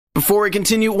Before we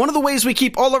continue, one of the ways we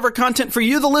keep all of our content for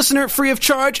you, the listener, free of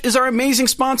charge is our amazing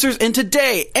sponsors, and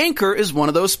today, Anchor is one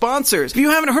of those sponsors. If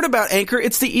you haven't heard about Anchor,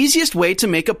 it's the easiest way to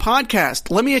make a podcast.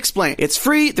 Let me explain. It's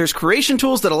free, there's creation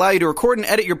tools that allow you to record and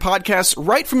edit your podcasts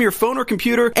right from your phone or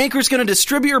computer. Anchor's going to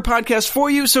distribute your podcast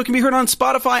for you so it can be heard on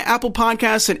Spotify, Apple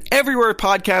Podcasts, and everywhere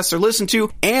podcasts are listened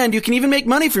to, and you can even make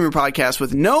money from your podcast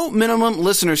with no minimum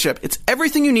listenership. It's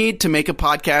everything you need to make a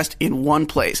podcast in one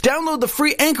place. Download the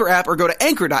free Anchor app or go to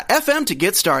anchor.fm to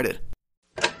get started.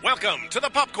 Welcome to the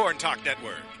Popcorn Talk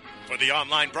Network, for the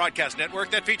online broadcast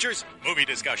network that features movie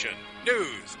discussion,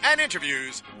 news, and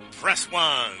interviews. Press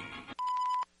 1.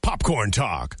 Popcorn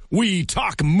Talk. We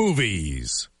talk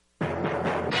movies.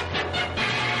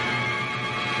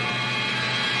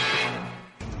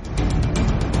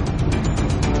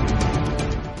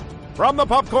 From the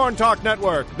Popcorn Talk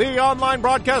Network, the online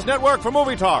broadcast network for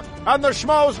movie talk, and the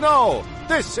Schmoes Know,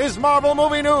 this is Marvel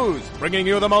Movie News, bringing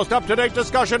you the most up-to-date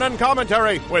discussion and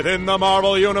commentary within the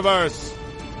Marvel Universe.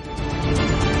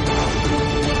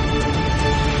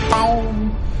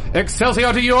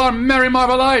 Excelsior to you, our merry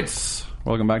Marvelites!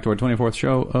 Welcome back to our 24th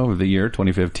show of the year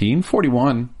 2015,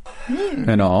 41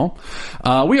 and all.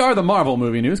 We are the Marvel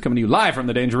Movie News, coming to you live from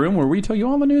the Danger Room, where we tell you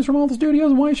all the news from all the studios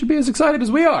and why you should be as excited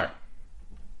as we are.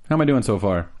 How am I doing so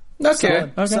far?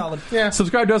 Okay. Solid. Yeah.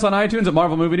 Subscribe to us on iTunes at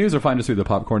Marvel Movie News, or find us through the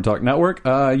Popcorn Talk Network,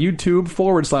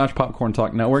 YouTube/Popcorn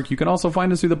Talk Network. You can also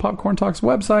find us through the Popcorn Talk's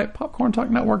website,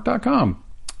 popcorntalknetwork.com.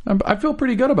 I feel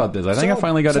pretty good about this. I think I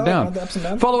finally got it down.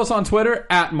 Follow us on Twitter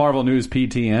at Marvel News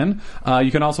PTN.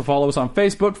 You can also follow us on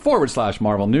Facebook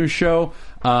 /Marvel News Show.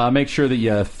 Make sure that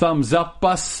you thumbs up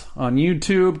us on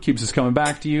YouTube. Keeps us coming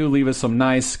back to you. Leave us some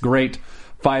nice, great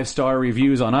 5-star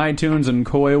reviews on iTunes, and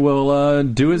Coy will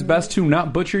do his best to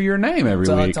not butcher your name every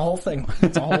week. It's a whole thing.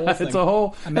 It's a whole thing.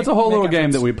 It's a whole little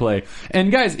game that we play.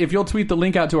 And guys, if you'll tweet the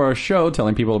link out to our show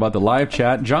telling people about the live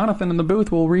chat, Jonathan in the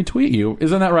booth will retweet you.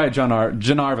 Isn't that right,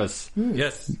 Janarvis?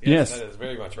 Yes, that is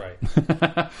very much right.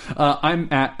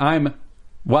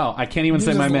 Wow, I can't even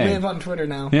say my name. Live on Twitter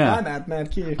now. Yeah. I'm at Matt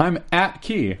Key. I'm at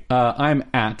Key. I'm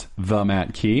at the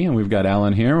Matt Key, and we've got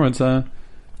Alan here. What's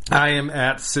I am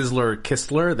at Sizzler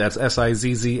Kistler. That's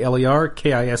Sizzler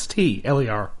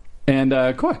Kistler. And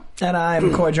Coy. And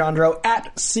I'm Coy Jandreau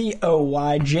at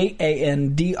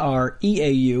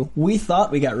CoyJandreau. We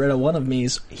thought we got rid of one of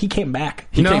me's. He came back.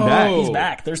 He came back. He's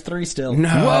back. There's 3 still. No.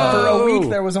 For a week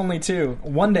there was only 2.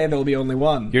 One day there'll be only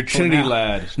 1. You're Trinity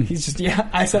lad. He's just,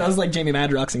 I said I was like Jamie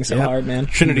Madroxing so hard, man.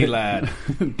 Trinity lad.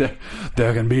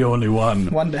 there can be only one.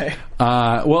 One day.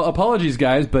 Well, apologies,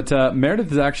 guys, but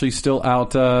Meredith is actually still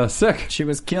out sick. She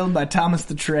was killed by Thomas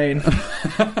the Train.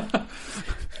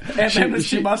 Ant-Man was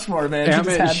too much for her, man.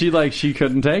 She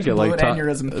couldn't take it. Like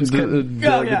aneurysm.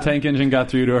 The tank engine got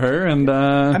through to her, and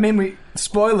I mean,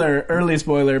 early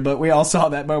spoiler, but we all saw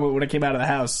that moment when it came out of the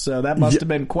house, so that must have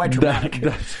been quite dramatic.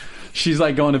 She's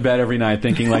like going to bed every night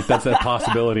thinking like that's a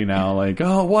possibility now. Like,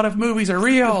 oh, what if movies are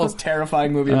real? The most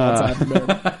terrifying movie of all time.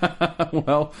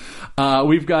 Well,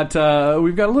 we've got a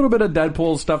little bit of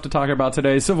Deadpool stuff to talk about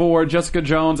today. Civil War, Jessica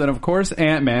Jones, and of course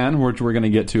Ant-Man, which we're going to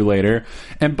get to later.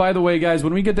 And by the way, guys,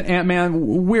 when we get to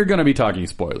Ant-Man, we're going to be talking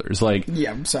spoilers. Like,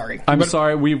 yeah, I'm sorry.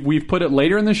 Sorry. We've put it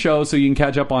later in the show so you can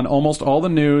catch up on almost all the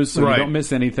news, so you don't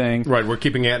miss anything. Right. We're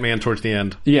keeping Ant-Man towards the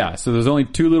end. Yeah. So there's only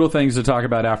 2 little things to talk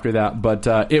about after that, but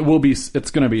it's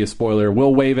going to be a spoiler.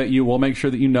 We'll wave at you. We'll make sure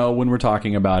that you know when we're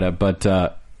talking about it. But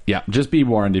yeah, just be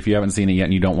warned if you haven't seen it yet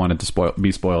and you don't want it to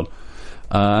be spoiled.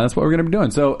 That's what we're going to be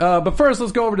doing. So, but first,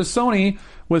 let's go over to Sony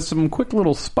with some quick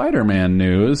little Spider-Man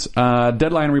news.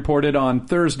 Deadline reported on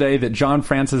Thursday that John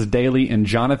Francis Daly and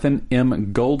Jonathan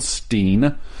M.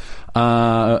 Goldstein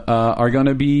are going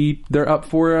to be... They're up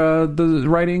for the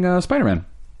writing Spider-Man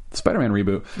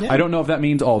reboot. Yeah. I don't know if that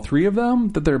means all 3 of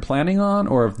them that they're planning on,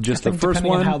 or if just the first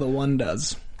depending one. On how the one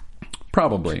does.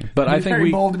 Probably, but I think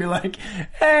very bold to be like,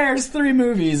 "There's 3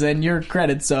 movies, and your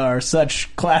credits are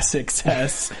such classics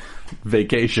as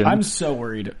Vacation." I'm so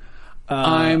worried.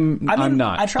 I'm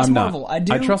not. I trust Marvel. I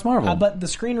trust Marvel. But the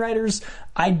screenwriters,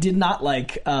 I did not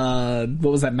like. What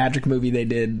was that magic movie they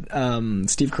did?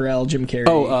 Steve Carell, Jim Carrey.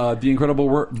 Oh, The Incredible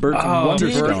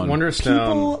Wonderstone.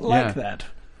 People like that.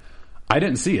 I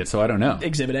didn't see it, so I don't know.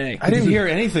 Exhibit A. I didn't hear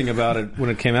anything about it when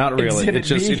it came out, really. Exhibit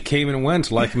B. It came and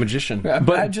went like a magician.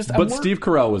 But Steve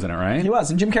Carell was in it, right? He was,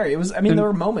 and Jim Carrey. It was. there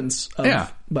were moments of... Yeah.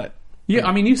 But... Yeah,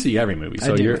 I mean, you see every movie,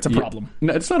 so it's a problem.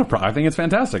 No, it's not a problem. I think it's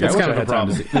fantastic. It's I wish kind I of had a time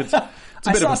problem. to see it. It's a bit of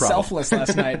a problem. I saw Selfless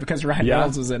last night because Ryan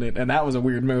Reynolds was in it, and that was a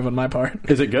weird move on my part.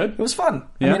 Is it good? It was fun.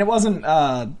 Yeah? I mean, it wasn't...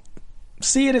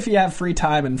 see it if you have free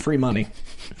time and free money.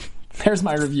 There's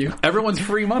my review. Everyone's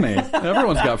free money.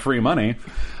 Everyone's got free money.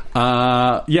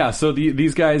 So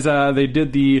these guys,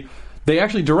 they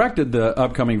actually directed the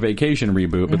upcoming Vacation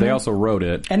reboot, but they also wrote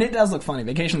it. And it does look funny.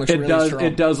 Vacation looks really strong.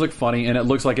 It does look funny, and it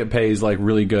looks like it pays like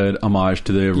really good homage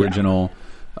to the original.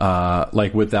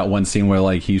 Like with that one scene where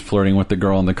like he's flirting with the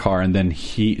girl in the car, and then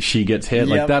she gets hit.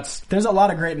 Like there's a lot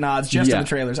of great nods just in the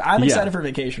trailers. I'm excited for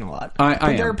Vacation a lot.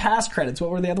 But there are past credits. What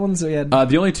were the other ones we had?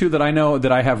 The only two that I know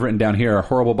that I have written down here are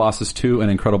Horrible Bosses 2 and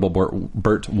Incredible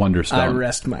Burt Wonderstone. I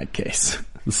rest my case.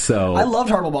 So I loved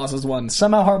Horrible Bosses 1.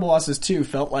 Somehow Horrible Bosses 2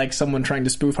 felt like someone trying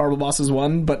to spoof Horrible Bosses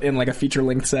 1, but in like a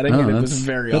feature-length setting, and it was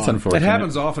very that's odd. unfortunate. It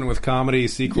happens often with comedy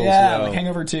sequels. Yeah, like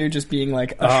Hangover 2 just being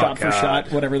like a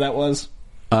shot-for-shot, whatever that was.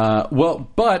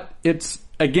 But it's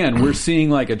again, we're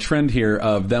seeing like a trend here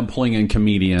of them pulling in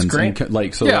comedians. It's great. And,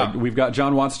 like we've got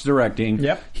John Watts directing.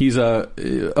 Yep. He's a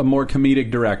more comedic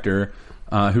director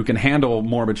who can handle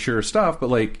more mature stuff, but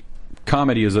like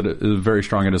comedy is very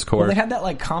strong at his core. Well, they had that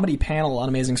like comedy panel on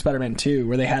Amazing Spider-Man 2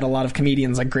 where they had a lot of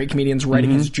comedians, like great comedians,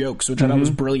 writing his jokes, which I thought was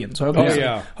brilliant. So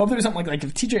I hope there's something like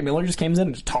if TJ Miller just came in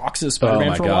and just talks as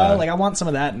Spider-Man for a while, like I want some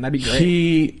of that, and that'd be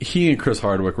great. He and Chris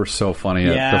Hardwick were so funny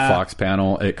at the Fox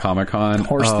panel at Comic-Con.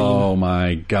 Oh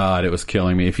my god, it was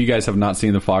killing me. If you guys have not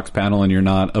seen the Fox panel and you're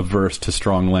not averse to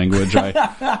strong language, I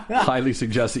highly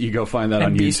suggest that you go find that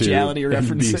on YouTube. Bestiality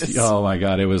references. Oh my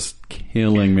god, it was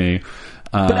killing me.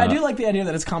 But I do like the idea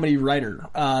that it's comedy writer.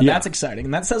 That's exciting,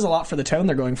 and that says a lot for the tone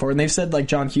they're going for. And they've said like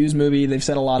John Hughes movie. They've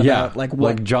said a lot about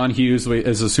like John Hughes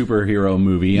is a superhero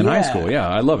movie in high school. Yeah,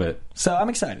 I love it. So I'm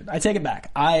excited. I take it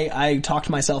back. I talked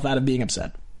myself out of being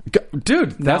upset.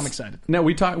 Dude, now I'm excited. No,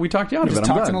 we talked you out of it. Just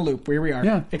talked in a loop. Here we are.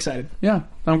 Yeah, excited. Yeah,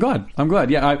 I'm glad.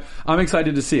 Yeah, I'm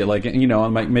excited to see it. Like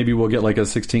maybe we'll get like a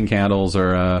 16 Candles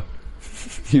or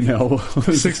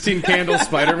 16 Candles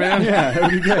Spider-Man. Yeah, it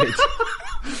would be great.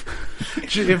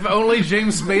 If only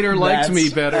James Spader liked me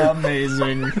better.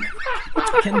 Amazing.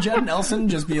 Can Judd Nelson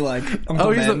just be like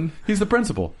Uncle Ben? He's the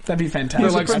principal. That'd be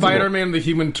fantastic. Like Spider-Man and the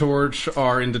Human Torch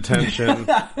are in detention.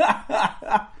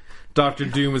 Dr.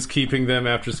 Doom is keeping them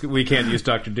after school. We can't use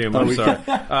Dr. Doom. I'm sorry.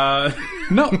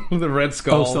 No. The Red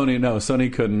Skull. Oh,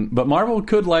 Sony couldn't. But Marvel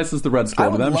could license the Red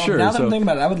Skull, but I'm sure. Now that I'm thinking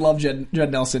about it, I would love Judd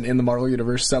Nelson in the Marvel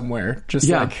Universe somewhere. Just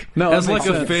as like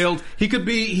a failed... He could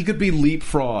be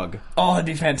Leapfrog. Oh, that'd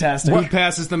be fantastic. He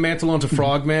passes the mantle on to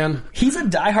Frogman. He's a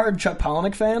diehard Chuck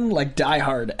Palahniuk fan, like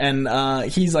diehard.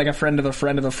 And he's like a friend of a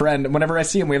friend of a friend. And whenever I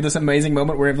see him, we have this amazing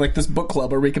moment where we have like this book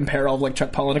club where we compare all of like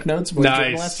Chuck Palahniuk notes.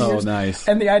 Nice. The last years. Nice.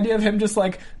 And the idea of him just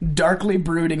like darkly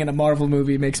brooding in a Marvel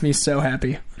movie makes me so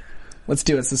happy. Let's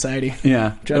do it, society.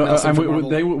 Yeah.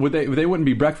 They wouldn't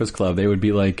be Breakfast Club. They would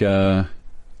be like what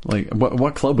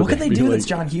club would what could they be? do Like, that's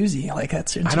John Hughesy? Like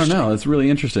that's I don't know. It's really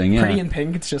interesting. Yeah. Pretty in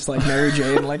Pink. It's just like Mary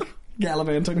Jane like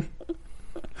gallivanting.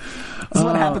 This is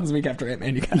what happens week after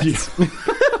Ant-Man, you guys.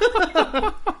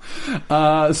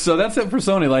 So that's it for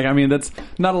Sony. Like, I mean, that's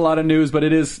not a lot of news, but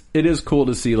it is cool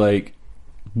to see. Like,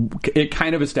 it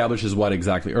kind of establishes what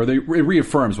exactly, or it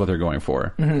reaffirms what they're going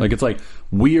for. Mm-hmm. Like, it's like,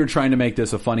 we are trying to make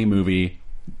this a funny movie,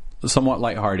 somewhat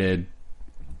lighthearted,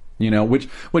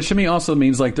 which to me also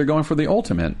means like they're going for the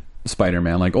ultimate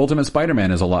Spider-Man. Like, Ultimate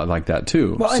Spider-Man is a lot like that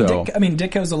too. Well, and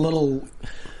Ditko's a little...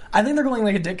 I think they're going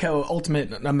like a Ditko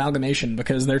Ultimate amalgamation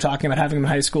because they're talking about having him in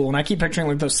high school, and I keep picturing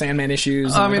like those Sandman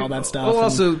issues and all that stuff. Well,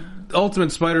 also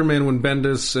Ultimate Spider-Man, when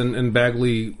Bendis and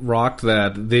Bagley rocked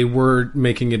that, they were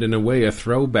making it in a way a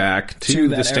throwback to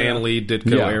the Stan Lee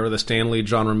Ditko era, the Stan Lee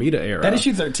John Romita era. That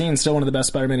issue 13 is still one of the best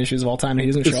Spider-Man issues of all time, and he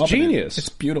doesn't show up. It's genius. It's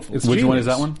beautiful. Which one is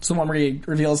that one? It's the one where he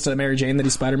reveals to Mary Jane that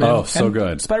he's Spider-Man. Oh, so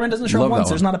good. Spider-Man doesn't show up once.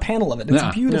 There's not a panel of it.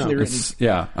 It's beautifully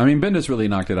written. I mean, Bendis really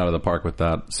knocked it out of the park with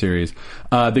that series.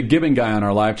 The Gibbon guy on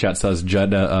our live chat says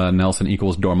Judd Nelson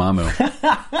equals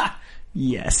Dormammu.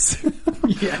 Yes.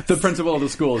 Yes. The principal of the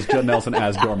school is Judd Nelson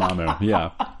as Dormammu.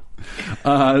 Yeah.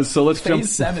 So let's jump.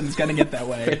 Phase 7's going to get that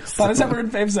way. By the time we're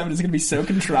in Phase 7, it's going to be so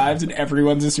contrived and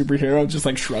everyone's a superhero, just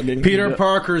like shrugging. Peter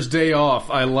Parker's Day Off.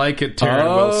 I like it,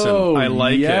 Taryn Wilson. I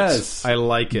like it. I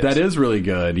like it. That is really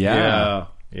good. Yeah.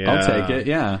 I'll take it,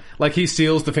 yeah. Like, he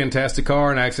steals the Fantastic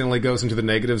Car and accidentally goes into the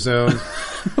negative zone.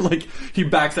 Like, he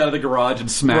backs out of the garage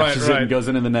and smashes it and goes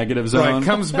into the negative zone. Right,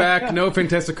 comes back, no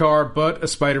Fantastic Car, but a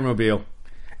Spider-Mobile.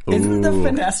 Isn't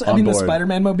the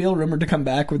Spider-Man mobile rumored to come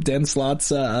back with Dan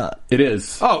Slott's... It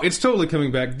is. Oh, it's totally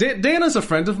coming back. Dan is a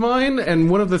friend of mine, and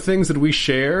one of the things that we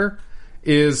share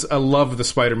is a love of the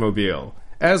Spider-Mobile.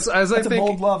 That's a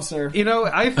bold love, sir.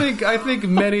 I think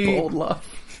many... Bold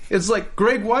love. It's like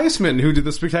Greg Weisman, who did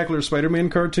the Spectacular Spider-Man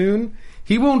cartoon.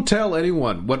 He won't tell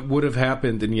anyone what would have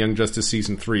happened in Young Justice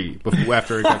Season 3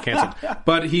 after it got canceled.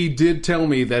 But he did tell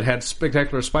me that had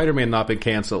Spectacular Spider-Man not been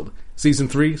canceled, Season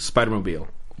 3, Spider-Mobile.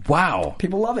 Wow.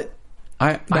 People love it.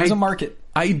 There's a market.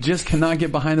 I just cannot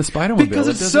get behind the Spider-Mobile. Because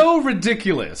it's so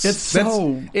ridiculous. It's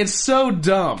so dumb. It's so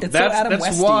Adam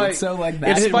Westy. Why it's so like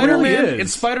that. It's Spider-Man. Really is.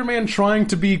 It's Spider-Man trying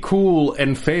to be cool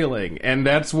and failing, and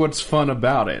that's what's fun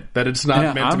about it. That it's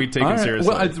not meant to be taken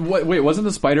seriously. Well, wait, wasn't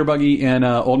the Spider Buggy in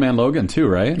Old Man Logan too?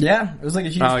 Right? Yeah, it was like a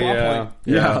huge plot point.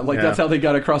 Yeah, that's how they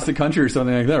got across the country or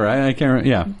something like that, right? I can't.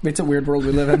 Yeah, it's a weird world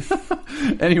we live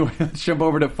in. Anyway, let's jump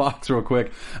over to Fox real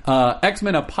quick.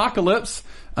 X-Men Apocalypse.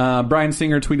 Bryan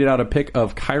Singer tweeted out a pic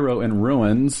of Cairo in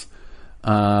ruins.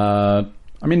 I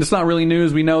mean, it's not really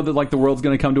news. We know that like the world's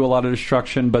going to come to a lot of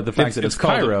destruction, but the fact that it's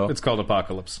Cairo, it's called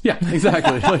Apocalypse. Yeah,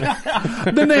 exactly.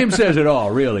 The name says it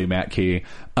all, really, Matt Key.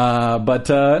 But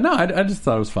no, I just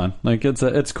thought it was fun. Like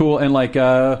it's cool, and like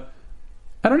I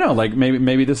don't know, like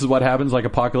maybe this is what happens. Like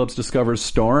Apocalypse discovers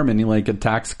Storm, and he like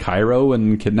attacks Cairo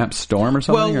and kidnaps Storm or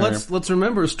something. Well, let's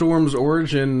remember Storm's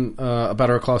origin about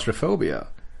her claustrophobia.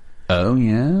 Oh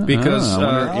yeah, because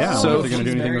so they're going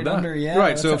to do anything with that,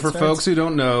 right? So for folks who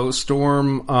don't know,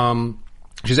 Storm,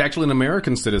 she's actually an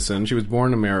American citizen. She was born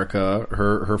in America.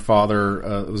 Her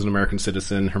father was an American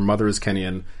citizen. Her mother is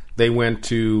Kenyan. They went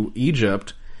to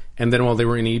Egypt, and then while they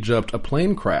were in Egypt, a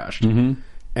plane crashed,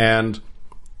 and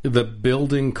the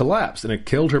building collapsed, and it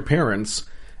killed her parents.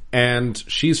 And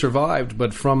she survived,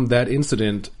 but from that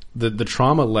incident, the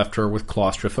trauma left her with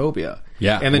claustrophobia.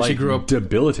 Yeah, and then like she grew up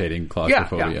debilitating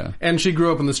claustrophobia. Yeah. And she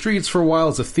grew up in the streets for a while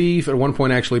as a thief. At one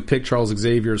point, actually picked Charles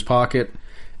Xavier's pocket.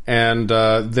 And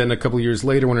then a couple of years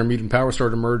later, when her mutant power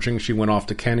started emerging, she went off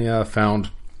to Kenya, found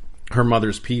her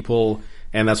mother's people,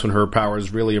 and that's when her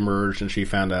powers really emerged. And she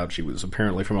found out she was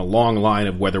apparently from a long line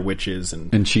of weather witches,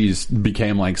 and she's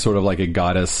became like sort of like a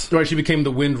goddess. Right, she became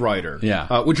the Wind Rider.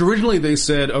 Yeah, which originally they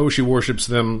said, she worships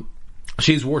them.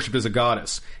 She's worshipped as a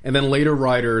goddess. And then later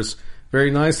writers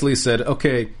very nicely said,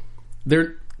 okay,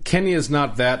 Kenya is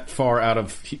not that far out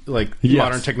of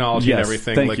modern technology and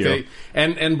everything. Thank you.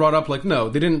 And brought up no,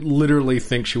 they didn't literally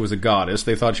think she was a goddess.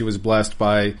 They thought she was blessed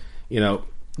by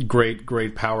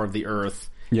great power of the earth.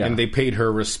 Yeah. And they paid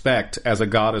her respect as a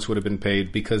goddess would have been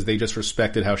paid because they just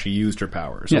respected how she used her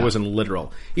powers. It wasn't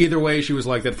literal. Either way, she was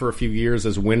like that for a few years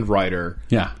as Wind Rider.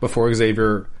 Yeah. Before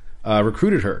Xavier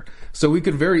recruited her. So we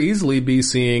could very easily be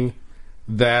seeing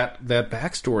that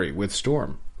backstory with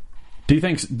Storm. Do you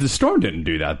think the Storm didn't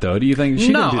do that though? Do you think she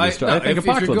didn't do the destruction? I think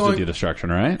Apocalypse did the destruction,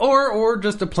 right? Or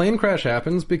just a plane crash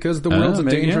happens because the world's a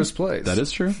dangerous place. That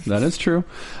is true.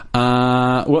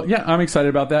 Well, yeah, I'm excited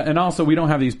about that. And also, we don't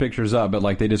have these pictures up,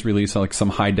 but they just released some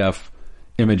high def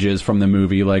images from the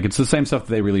movie. It's the same stuff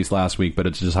that they released last week, but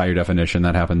it's just higher definition.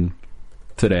 That happened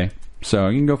today. So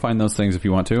you can go find those things if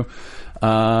you want to. So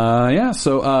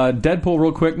Deadpool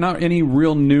real quick. Not any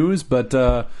real news, but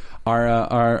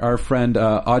our friend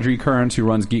Audrey Kearns, who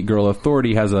runs Geek Girl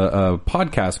Authority, has a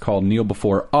podcast called Kneel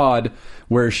Before Odd,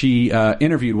 where she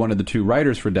interviewed one of the two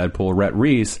writers for Deadpool, Rhett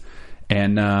Reese,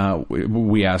 and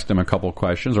we asked him a couple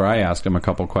questions, or I asked him a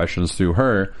couple questions through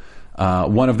her.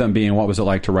 One of them being, what was it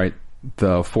like to write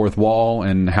the Fourth Wall,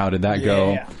 and how did that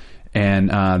go? And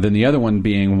then the other one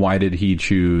being, why did he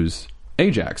choose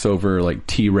Ajax over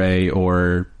T-Ray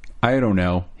or, I don't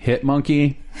know,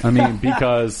 Hitmonkey? I mean,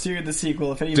 because... Dude, the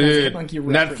sequel, if anyone has Hitmonkey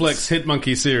reference. Netflix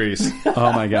Hitmonkey series.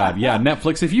 Oh my god. Yeah,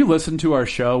 Netflix. If you listen to our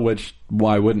show, which,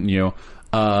 why wouldn't you?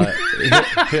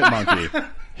 Hitmonkey.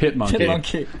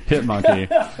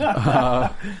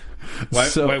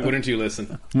 Why wouldn't you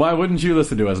listen? Why wouldn't you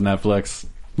listen to us, Netflix?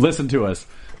 Listen to us.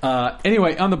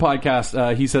 Anyway, on the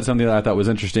podcast, he said something that I thought was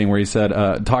interesting, where he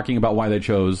said, talking about why they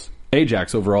chose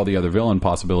Ajax over all the other villain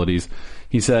possibilities,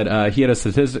 he said he had a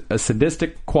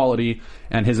sadistic quality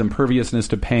and his imperviousness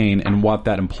to pain, and what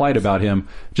that implied about him.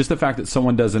 Just the fact that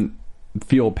someone doesn't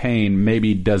feel pain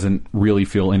maybe doesn't really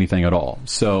feel anything at all.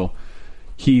 So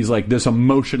he's like this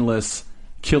emotionless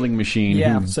killing machine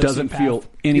who doesn't feel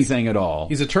anything at all.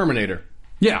 He's a Terminator.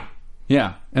 Yeah.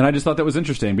 And I just thought that was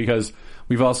interesting because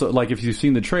we've also, if you've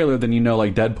seen the trailer, then you know,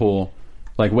 Deadpool,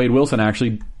 Wade Wilson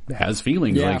actually has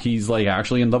feelings. He's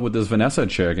actually in love with this Vanessa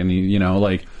chick, and he,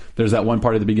 there's that one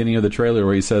part at the beginning of the trailer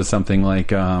where he says something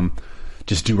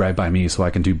just do right by me so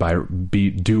I can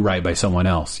do right by someone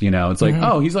else. It's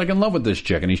he's in love with this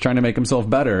chick and he's trying to make himself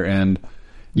better, and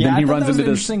then he runs into this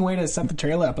interesting way to set the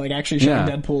trailer up, actually showing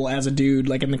Deadpool as a dude,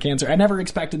 in the cancer. I never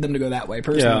expected them to go that way,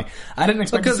 personally. I didn't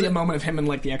expect to see a moment of him in,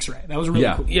 the X-ray. That was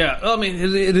really cool. Yeah, I mean,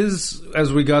 it is,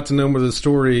 as we got to know more of the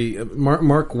story,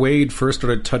 Mark Waid first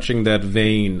started touching that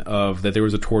vein of that there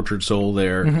was a tortured soul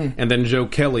there, and then Joe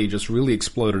Kelly just really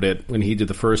exploded it when he did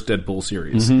the first Deadpool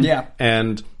series. Yeah.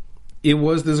 And it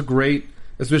was this great,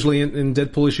 especially in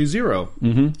Deadpool issue 0,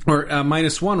 or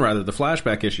 -1, rather, the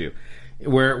flashback issue.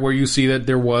 where you see that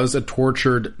there was a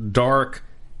tortured, dark,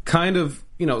 kind of,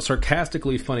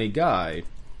 sarcastically funny guy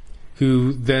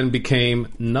who then became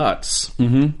nuts.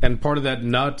 Mm-hmm. And part of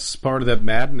that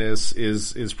madness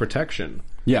is protection.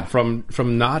 Yeah. From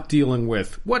not dealing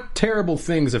with what terrible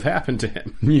things have happened to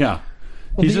him. Yeah.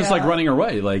 He's just like running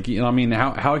away. Like,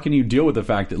 how can you deal with the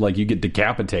fact that like you get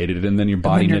decapitated and then your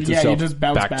body knits itself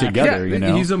back together?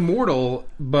 He's immortal,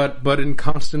 but in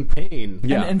constant pain.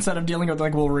 Yeah. And instead of dealing with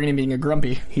like Wolverine being a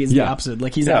grumpy, he's the opposite.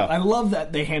 Like he's out. I love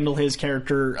that they handle his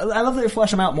character. I love that they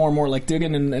flesh him out more and more. Like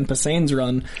Dugan and Passane's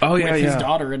run with his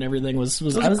daughter and everything was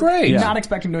I was great. Not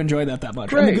expecting to enjoy that much.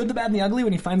 Great. And the good, the bad, and the ugly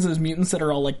when he finds those mutants that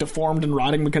are all like deformed and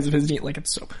rotting because of his like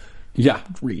it's so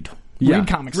read. Yeah. Read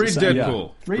comics. Read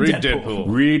Deadpool. Yeah.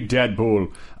 Read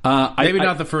Deadpool. Maybe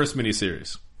not the first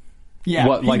miniseries. Yeah,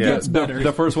 what, like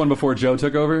the first one before Joe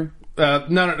took over?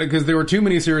 No, because there were 2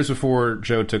 miniseries before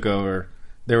Joe took over.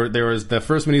 There was the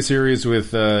first miniseries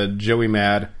with Joey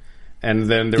Mad, and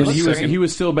then there was he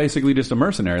was still basically just a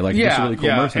mercenary, like just a really cool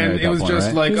mercenary. And it was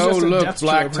just like, look,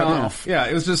 Black Tom. Yeah,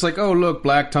 it was just like, look,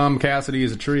 Black Tom Cassidy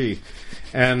is a tree,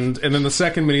 and then the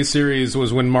second miniseries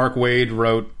was when Mark Waid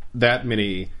wrote that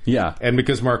mini. Yeah. And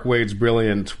because Mark Waid's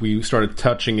brilliant, we started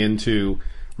touching into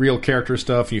real character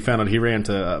stuff. You found out he ran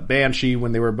to Banshee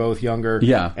when they were both younger.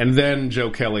 Yeah. And then Joe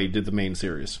Kelly did the main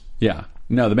series. Yeah.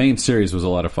 No, the main series was a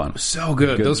lot of fun. So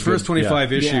good. Those first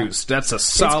 25 issues, that's a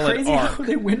solid it's crazy arc. How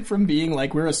they went from being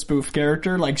like, we're a spoof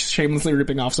character, like shamelessly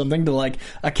ripping off something, to like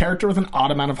a character with an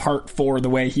odd amount of heart for the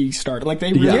way he started. Like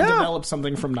they really developed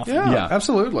something from nothing. Yeah,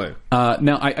 absolutely.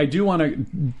 Now, I do want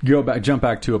to jump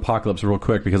back to Apocalypse real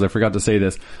quick because I forgot to say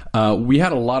this. We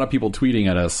had a lot of people tweeting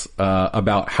at us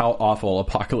about how awful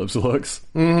Apocalypse looks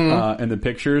in the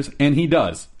pictures, and he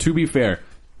does, to be fair.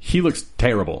 He looks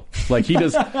terrible. Like he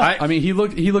does. He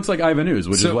looks like Ivan Ooze,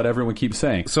 which is what everyone keeps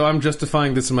saying. So I'm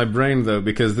justifying this in my brain though,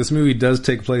 because this movie does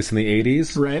take place in the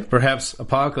 80s. Right. Perhaps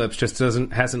Apocalypse just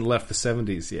hasn't left the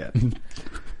 70s yet.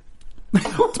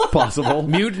 It's possible.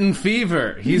 Mutant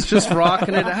Fever. He's just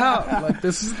rocking it out. Like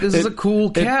this is a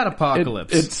cool cat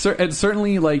Apocalypse. It's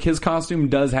certainly like his costume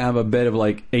does have a bit of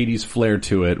like 80s flair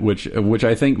to it, which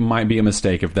I think might be a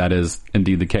mistake if that is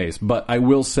indeed the case. But I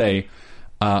will say,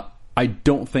 I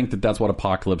don't think that that's what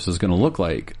Apocalypse is going to look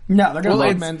like. No, they're going to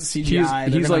augment CGI.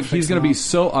 He's going to be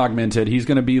so augmented. He's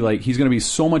going to be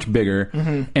so much bigger,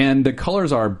 and the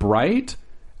colors are bright.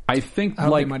 I think I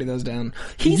hope they muddy those down.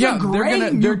 He's a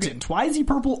gray mutant. Why is he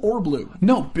purple or blue?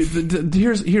 No,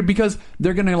 because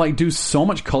they're going to like do so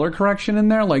much color correction in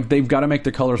there. Like they've got to make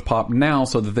the colors pop now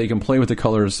so that they can play with the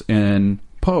colors in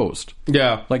post.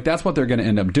 Yeah. Like that's what they're going to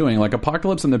end up doing. Like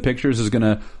Apocalypse in the pictures is going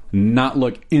to not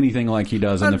look anything like he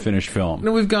does in the finished film.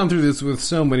 No, we've gone through this with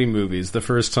so many movies. The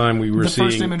first time we were seeing...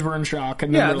 The first image, we're in shock.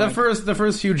 And the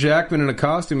first Hugh Jackman in a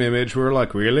costume image, we were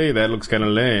like, really? That looks kind of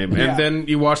lame. Yeah. And then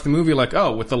you watch the movie like,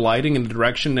 with the lighting and the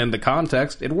direction and the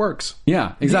context, it works.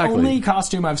 Yeah, exactly. The only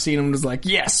costume I've seen him was like,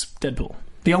 yes, Deadpool.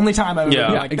 The only time I've ever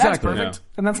been like, that's perfect. Yeah.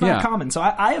 And that's not common. So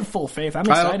I have full faith. I'm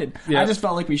excited. I just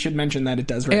felt like we should mention that it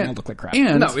does now look like crap.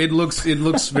 No, it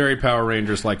looks very Power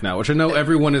Rangers like now, which I know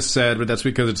everyone has said, but that's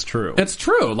because it's true. It's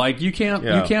true. Like you can't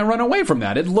run away from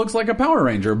that. It looks like a Power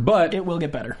Ranger, but it will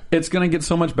get better. It's going to get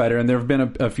so much better. And there have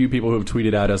been a few people who have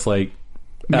tweeted at us like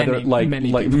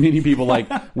many people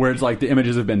like where it's like the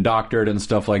images have been doctored and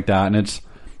stuff like that, and it's.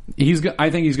 I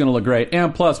think he's going to look great.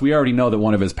 And plus, we already know that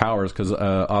one of his powers, because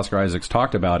Oscar Isaacs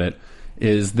talked about it,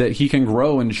 is that he can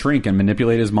grow and shrink and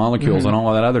manipulate his molecules and all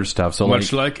of that other stuff. So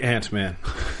much like Ant-Man.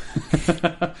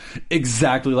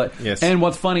 Exactly like. Yes. And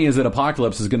what's funny is that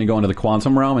Apocalypse is going to go into the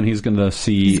quantum realm and he's going to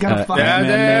see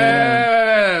Ant-Man.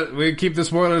 We keep the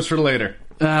spoilers for later.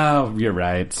 Oh, you're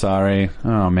right. Sorry.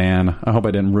 Oh, man. I hope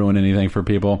I didn't ruin anything for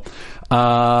people.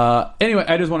 Anyway,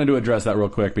 I just wanted to address that real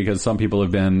quick because some people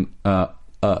have been...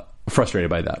 frustrated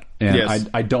by that, and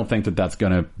I don't think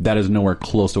that is nowhere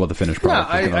close to what the finished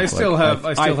product. I still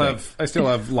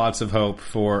have lots of hope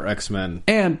for X-Men.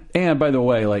 And by the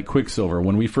way, like Quicksilver,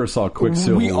 when we first saw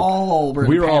Quicksilver, we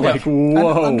were all like,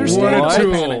 "Whoa, what a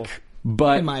tool!"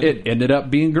 But it ended up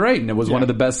being great, and it was one of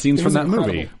the best scenes from that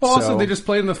movie. Well, also, they just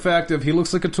played in the fact of he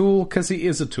looks like a tool because he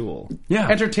is a tool. Yeah.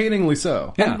 Entertainingly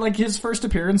so. Yeah. And, like, his first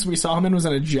appearance we saw him in was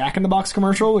in a Jack in the Box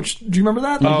commercial, which, do you remember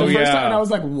that? The first time, and I was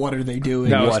like, what are they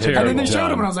doing? That was terrible. And then they showed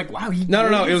him, and I was like, wow.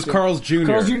 No, it was Carl's Jr.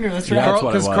 Carl's Jr., that's right.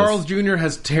 Because Carl's Jr.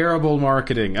 has terrible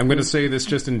marketing. I'm going to say this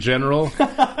just in general.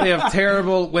 They have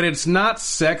terrible... When it's not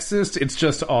sexist, it's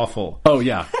just awful. Oh,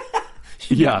 yeah.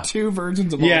 Yeah, two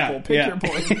versions of awful. Pick your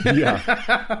point.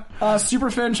 Yeah. Super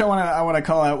Finch, I want to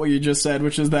call out what you just said,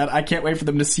 which is that I can't wait for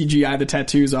them to CGI the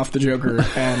tattoos off the Joker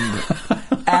and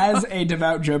As a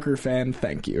devout Joker fan,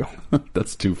 thank you.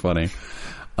 That's too funny.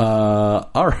 All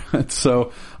right.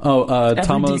 So,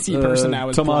 Thomas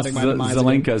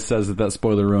Zelenka says that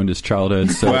spoiler ruined his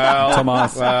childhood. So,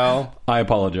 Tomas, I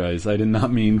apologize. I did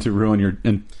not mean to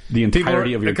ruin the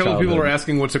entirety of your childhood. A couple people are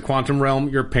asking what's a quantum realm.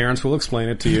 Your parents will explain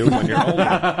it to you when you're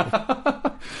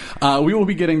older. We will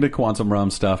be getting to quantum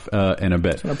realm stuff in a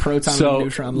bit. So a proton and a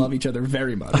neutron love each other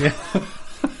very much.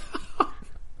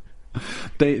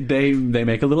 They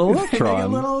make a little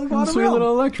electron. Sweet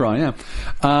little electron,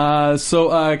 yeah.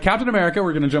 So Captain America,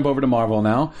 we're going to jump over to Marvel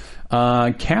now.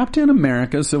 Captain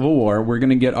America Civil War, we're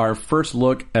going to get our first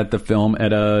look at the film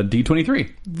at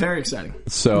D23. Very exciting.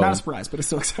 So not a surprise, but it's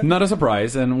still exciting. Not a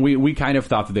surprise, and we kind of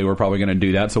thought that they were probably going to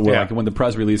do that. So we're like, when the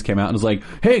press release came out and was like,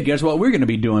 hey, guess what we're going to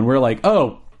be doing? We're like,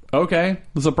 oh, okay,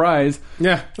 surprise.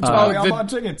 Yeah. That's why we all bought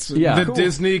tickets. Yeah. The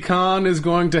Disney Con is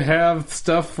going to have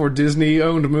stuff for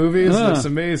Disney-owned movies. That's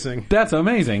amazing. That's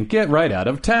amazing. Get right out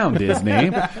of town,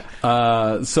 Disney.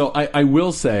 So I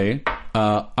will say,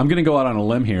 I'm going to go out on a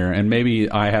limb here, and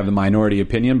maybe I have the minority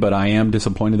opinion, but I am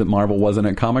disappointed that Marvel wasn't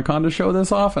at Comic-Con to show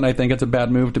this off, and I think it's a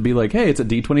bad move to be like, hey, it's a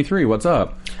D23, what's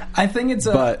up? I think it's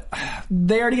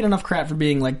they already get enough crap for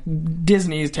being like,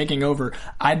 Disney is taking over.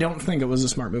 I don't think it was a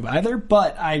smart move either,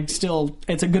 but it's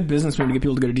a good business move to get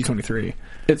people to go to D23.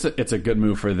 It's a good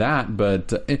move for that,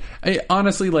 but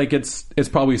honestly, like it's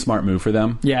probably a smart move for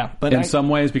them. Yeah, but in some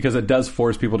ways, because it does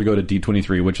force people to go to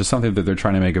D23, which is something that they're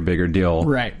trying to make a bigger deal.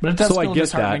 Right, but it does feel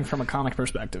disheartening from a comic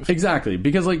perspective. Exactly,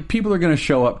 because like people are going to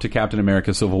show up to Captain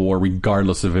America: Civil War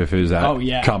regardless of if it was at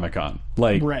Comic-Con.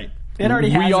 Like, right. It already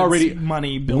has its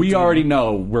money built in. We already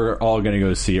know we're all going to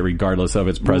go see it regardless of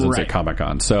its presence at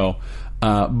Comic-Con. So.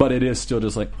 But it is still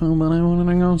just like, oh, but I want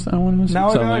to go. I want to see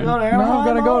something. I've got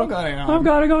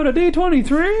to go to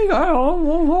D23.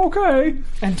 Oh, okay.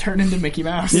 And turn into Mickey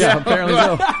Mouse. Yeah, apparently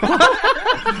so.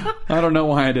 I don't know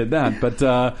why I did that, but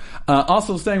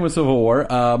also staying with Civil War,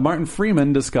 Martin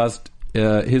Freeman discussed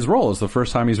his role. It's the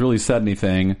first time he's really said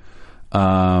anything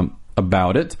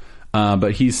about it.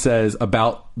 But he says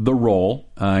about the role.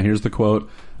 Here's the quote.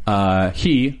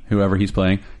 Whoever he's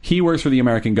playing, he works for the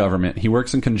American government. He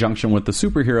works in conjunction with the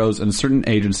superheroes and certain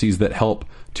agencies that help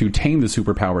to tame the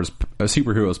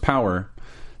superhero's power.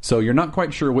 So you're not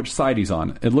quite sure which side he's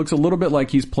on. It looks a little bit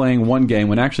like he's playing one game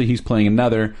when actually he's playing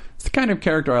another. It's the kind of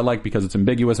character I like because it's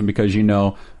ambiguous and because you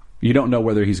don't know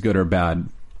whether he's good or bad.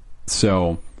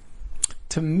 So,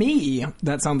 to me,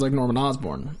 that sounds like Norman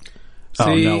Osborn.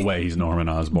 Oh, no way he's Norman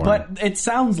Osborn. But it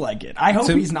sounds like it. I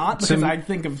hope he's not,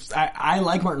 because I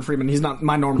like Martin Freeman. He's not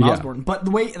my Norman Osborn. But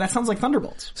the way, that sounds like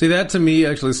Thunderbolts. See, that to me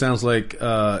actually sounds like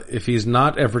if he's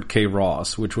not Everett K.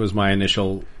 Ross, which was my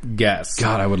initial guess.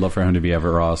 God, I would love for him to be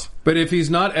Everett Ross. But if he's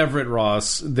not Everett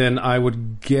Ross, then I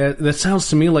would get... That sounds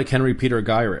to me like Henry Peter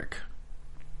Gyrick.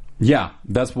 Yeah,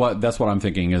 that's what I'm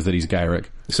thinking, is that he's Gyrick.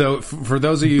 So for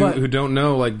those of you who don't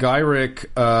know, like Gyrick,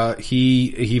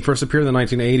 he first appeared in the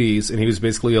 1980s, and he was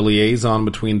basically a liaison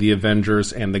between the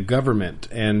Avengers and the government,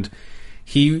 and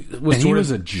he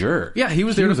was a jerk. Yeah, he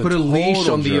was there to put a leash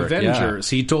on the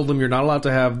Avengers. Yeah. He told them you're not allowed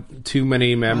to have too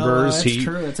many members. Oh,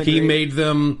 that's true. He made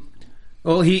them.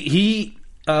 Well, he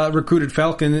recruited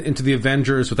Falcon into the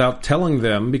Avengers without telling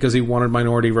them because he wanted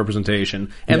minority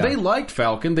representation. And they liked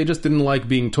Falcon, they just didn't like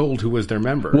being told who was their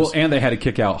members. Well, and they had to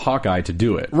kick out Hawkeye to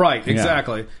do it. Right,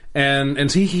 exactly. Yeah. And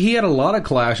he had a lot of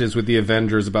clashes with the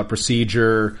Avengers about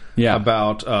procedure,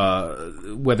 about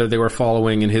whether they were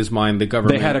following, in his mind, the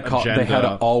government agenda. They had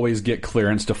to always get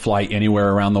clearance to fly anywhere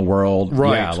around the world.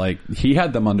 Right. Yeah, like, he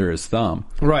had them under his thumb.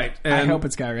 Right. And I hope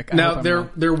it's Gyrick. Now,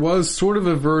 there was sort of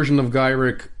a version of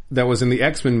Gyrick that was in the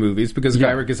X-Men movies, because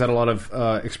Gyrick has had a lot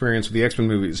of experience with the X-Men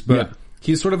movies. But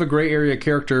he's sort of a gray area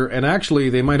character, and actually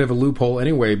they might have a loophole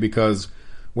anyway, because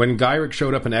when Gyrick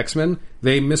showed up in X-Men,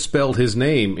 they misspelled his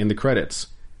name in the credits.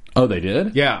 Oh, they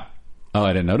did? Yeah. Oh,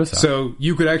 I didn't notice that. So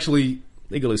you could actually,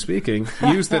 legally speaking,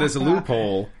 use that as a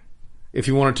loophole if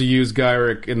you wanted to use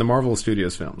Gyrick in the Marvel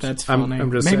Studios films. That's funny.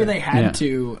 I'm just maybe saying. they had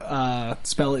to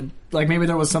spell it, like maybe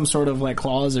there was some sort of like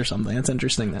clause or something. That's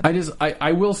interesting.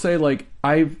 I will say, like,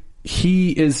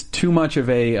 he is too much of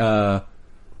a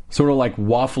sort of like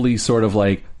waffly, sort of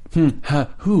like kind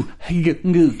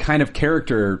of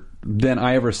character than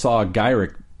I ever saw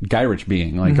Gyrick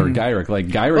being, like, or Gyrick. Like,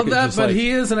 Gyrick is just but he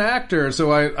is an actor,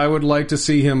 so I would like to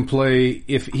see him play.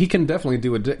 If he can definitely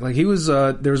do it. Like, he was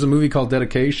there was a movie called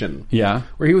Dedication,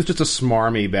 where he was just a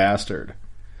smarmy bastard,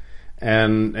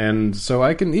 and so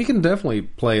he can definitely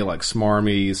play like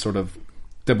smarmy, sort of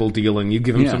double dealing. You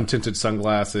give him some tinted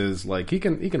sunglasses, like he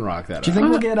can rock that. Do you think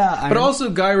we'll get but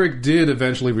also Gyrick did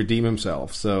eventually redeem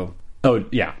himself, so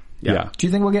yeah. Do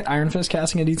you think we'll get Iron Fist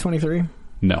casting at D23?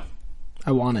 No.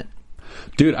 I want it.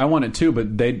 Dude, I want it too, but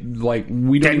we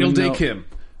don't Daniel even know, Day Kim.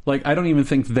 Like, I don't even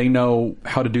think they know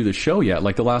how to do the show yet.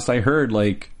 Like, the last I heard,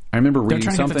 I remember reading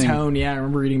they're trying something. To get the tone. Yeah, I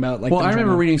remember reading about I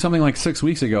remember reading something 6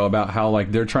 weeks ago about how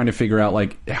they're trying to figure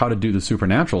out how to do the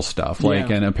supernatural stuff.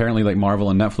 And apparently Marvel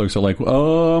and Netflix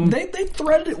are they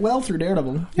threaded it well through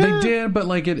Daredevil. They did, but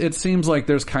it seems like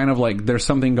there's kind of there's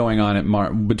something going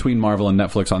on between Marvel and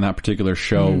Netflix on that particular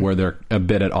show where they're a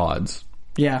bit at odds.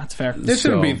 Yeah, it's fair. It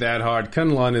shouldn't be that hard. Kun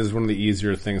Lun is one of the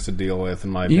easier things to deal with, in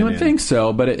my opinion. You would think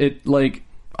so, but it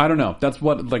I don't know. That's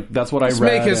what I read.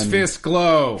 Make his fist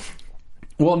glow.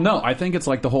 Well, no, I think it's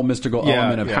the whole mystical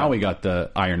element of how he got the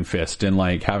Iron Fist and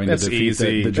having to defeat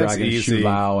the dragon Shu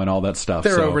Lao and all that stuff.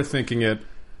 They're overthinking it.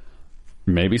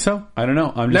 Maybe so. I don't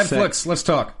know. I'm just Netflix. Saying. Let's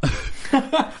talk.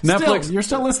 Netflix. You're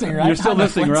still listening, right? You're still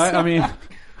listening, right? I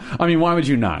mean, why would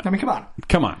you not?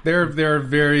 Come on. There are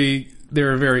very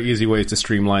easy ways to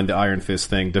streamline the Iron Fist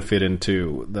thing to fit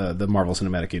into the Marvel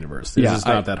Cinematic Universe. It's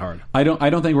not that hard. I don't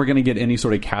think we're going to get any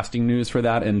sort of casting news for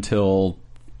that until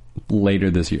later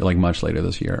this year, much later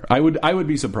this year. I would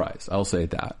be surprised. I'll say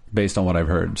that based on what I've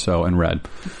heard and read.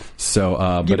 So,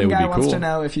 but it would be cool. Wants to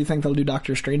know if you think they'll do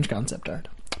Doctor Strange concept art.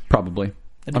 Probably.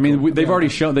 I mean, they've already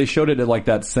shown. They showed it at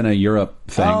that Cine Europe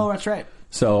thing. Oh, that's right.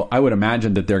 So I would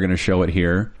imagine that they're going to show it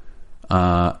here.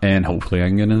 And hopefully I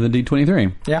can get into the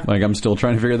D23. Yeah. I'm still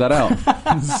trying to figure that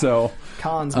out. So,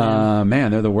 cons,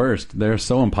 man. They're the worst. They're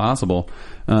so impossible.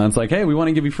 It's hey, we want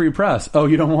to give you free press. Oh,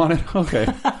 you don't want it? Okay.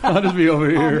 I'll just be over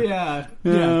here.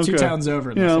 Okay. 2 towns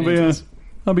over.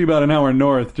 I'll be about an hour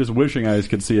north, just wishing I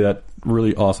could see that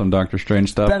really awesome Doctor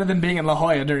Strange stuff. Better than being in La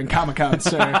Jolla during Comic-Con,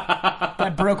 sir.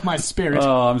 That broke my spirit.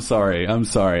 Oh, I'm sorry.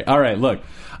 All right, look.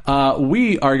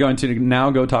 We are going to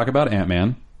now go talk about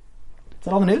Ant-Man. Is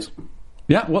that all the news?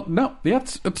 Yeah, well, no. Yeah,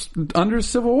 it's under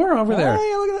Civil War over there. Oh,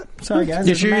 yeah, look at that. Sorry, guys.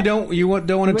 You sure you don't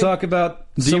want to talk about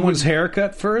someone's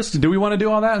haircut first? Do we want to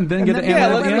do all that and then get to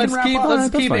Ant-Man? Yeah,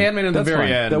 let's keep Ant-Man at the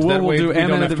very end. We'll do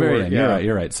Ant-Man at the very end.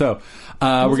 You're right. So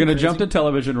we're going to jump to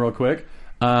television real quick,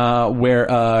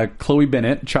 where Chloe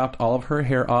Bennett chopped all of her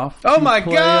hair off. Oh, my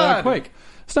God! Quake.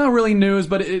 It's not really news,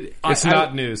 but it's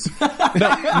not news.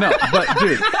 No, but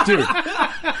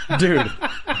dude.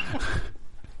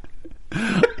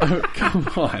 Oh, come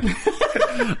on.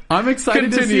 I'm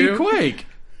excited to see Quake.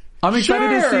 I'm excited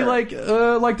to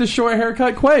see the short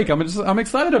haircut Quake. I'm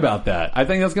excited about that. I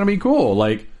think that's going to be cool.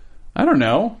 I don't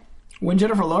know. When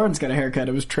Jennifer Lawrence got a haircut,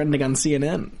 it was trending on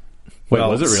CNN. Wait,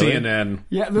 was it really? CNN.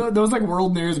 Yeah, there was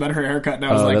world news about her haircut, and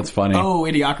I was that's funny. Oh,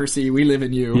 Idiocracy, we live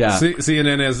in you. Yeah.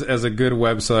 CNN as a good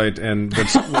website, and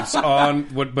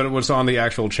what's on the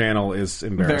actual channel is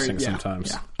embarrassing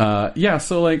sometimes. Yeah.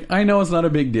 So I know it's not a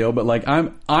big deal, but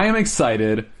I am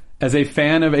excited as a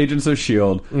fan of Agents of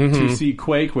S.H.I.E.L.D. to see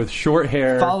Quake with short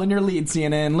hair. Follow in your lead,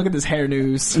 CNN. Look at this hair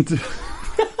news.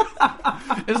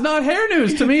 It's not hair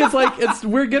news to me. It's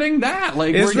we're getting that.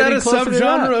 Is that a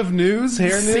subgenre of news?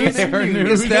 Hair news.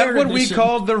 Is that what we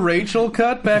called the Rachel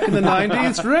cut back in the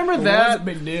 90s? Remember that? That was a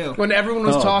big deal. When everyone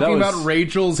was talking about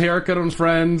Rachel's haircut on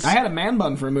Friends. I had a man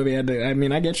bun for a movie. I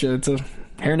get you. It's a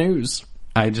hair news.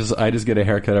 I just get a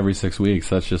haircut every 6 weeks.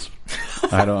 That's just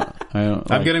I don't.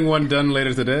 I'm getting one done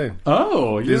later today.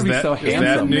 Oh, you're gonna be so handsome. Is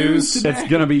that news? It's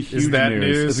gonna be huge. Is that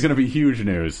news? It's gonna be huge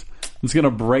news. It's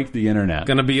gonna break the internet.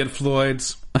 Gonna be at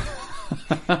Floyd's.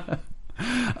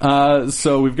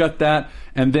 So we've got that,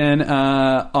 and then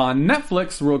on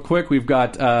Netflix, real quick, we've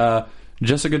got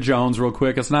Jessica Jones. Real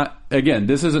quick, it's not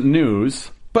this isn't news,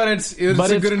 but it's a good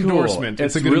cool. endorsement.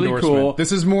 It's a good really endorsement. Cool.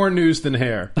 This is more news than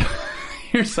hair.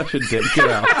 You're such a dick. Get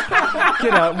out.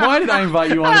 Get out. Why did I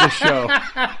invite you onto the show?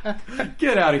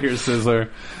 Get out of here, Sizzler.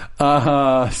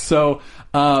 So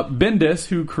Bendis,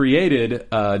 who created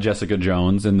Jessica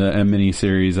Jones in the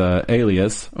miniseries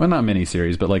Alias, well, not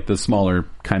miniseries, but the smaller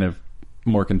kind of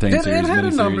more contained series.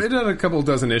 It had a couple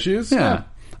dozen issues. Yeah.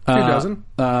 A few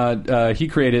dozen. He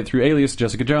created through Alias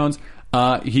Jessica Jones.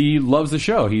 He loves the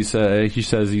show. He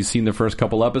says he's seen the first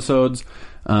couple episodes.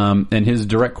 And his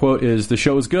direct quote is, "The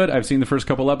show is good. I've seen the first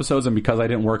couple episodes, and because I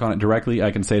didn't work on it directly, I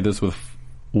can say this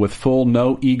with full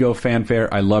no ego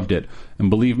fanfare. I loved it, and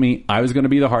believe me, I was going to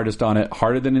be the hardest on it,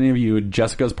 harder than any of you.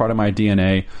 Jessica's part of my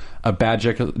DNA. A bad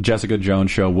Jessica Jones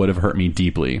show would have hurt me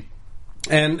deeply."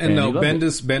 And no,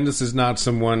 Bendis is not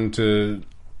someone to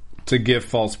give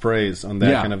false praise on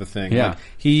that kind of a thing. Yeah,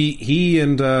 he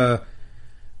and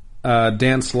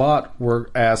Dan Slott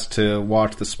were asked to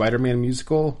watch the Spider-Man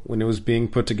musical when it was being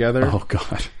put together. Oh,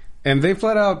 God. And they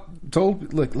flat out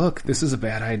told, look, this is a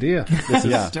bad idea. This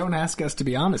is, Don't ask us to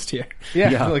be honest here.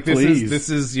 Yeah, like this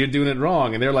is you're doing it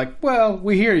wrong. And they're like, well,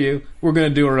 we hear you. We're going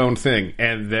to do our own thing.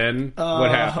 And then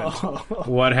what happened?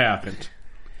 What happened?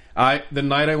 The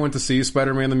night I went to see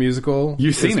Spider-Man the Musical.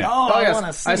 You've seen it? Oh, yes. I want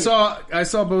to see I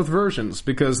saw both versions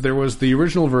because there was the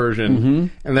original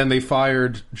version, and then they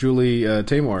fired Julie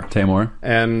Taymor.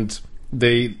 And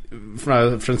they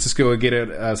Francisco Aguirre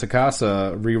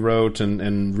Sacasa rewrote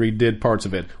and redid parts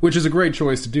of it, which is a great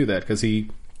choice to do that because he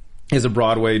is a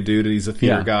Broadway dude, he's a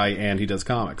theater guy, and he does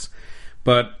comics.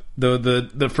 But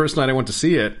the first night I went to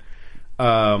see it,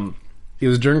 it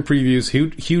was during previews.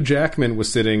 Hugh Jackman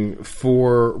was sitting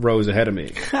 4 rows ahead of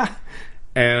me,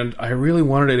 and I really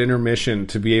wanted at intermission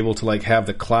to be able to like have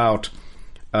the clout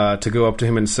to go up to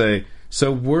him and say,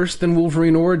 "So worse than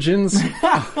Wolverine Origins?"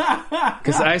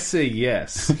 Because I say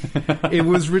yes. It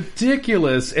was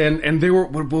ridiculous, and they were.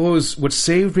 What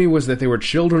saved me was that there were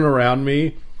children around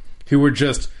me who were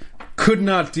just could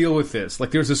not deal with this. Like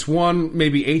there's this one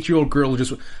maybe 8-year-old girl who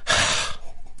just.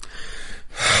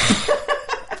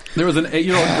 There was an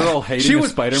 8-year-old girl hating a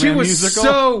Spider-Man musical. She was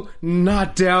so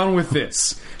not down with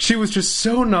this. She was just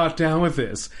so not down with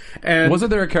this. And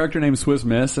wasn't there a character named Swiss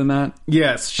Miss in that?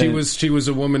 Yes, she was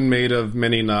a woman made of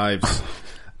many knives.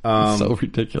 So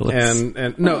ridiculous.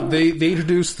 And no, they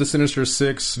introduced the Sinister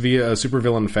Six via a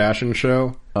supervillain fashion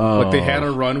show. Like they had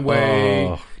a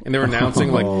runway, and they were announcing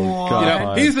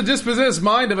he's the dispossessed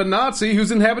mind of a Nazi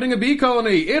who's inhabiting a bee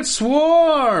colony. It's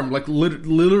Swarm. Like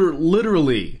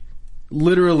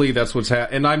Literally, that's what's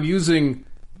happening. And I'm using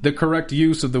the correct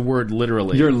use of the word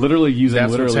literally. You're literally using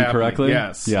that's literally correctly?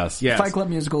 Yes. Fight Club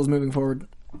musical is moving forward.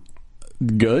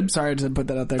 Good. Sorry to put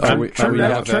that out there. Trent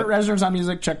Reznor's on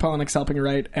music, Chuck Palahniuk's helping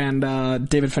write, and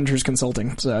David Fincher's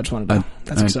consulting. So I just wanted to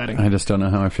that's exciting. I just don't know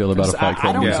how I feel about a Fight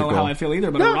Club musical. I don't know how I feel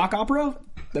either, but a rock opera?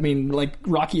 I mean, like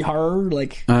Rocky Horror?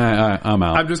 Like I'm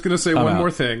out. I'm just going to say one more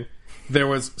thing.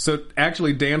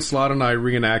 Actually Dan Slott and I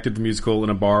reenacted the musical in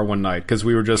a bar one night because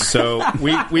we were just so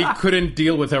we couldn't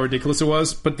deal with how ridiculous it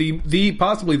was. But the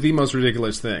possibly the most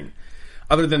ridiculous thing,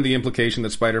 other than the implication that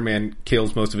Spider-Man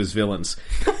kills most of his villains,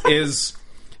 is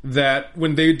that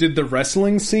when they did the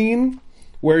wrestling scene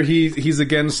where he's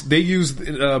against, they used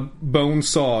Bone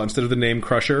Saw instead of the name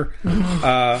Crusher.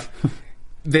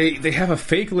 They have a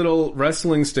fake little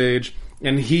wrestling stage,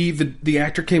 and the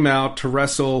actor came out to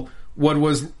wrestle what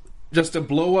was just a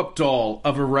blow-up doll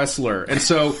of a wrestler. And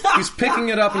so he's picking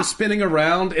it up and spinning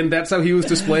around, and that's how he was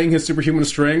displaying his superhuman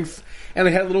strength. And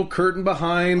they had a little curtain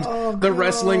behind the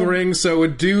wrestling ring, so a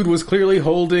dude was clearly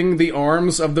holding the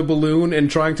arms of the balloon and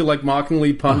trying to, like,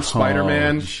 mockingly punch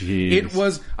Spider-Man.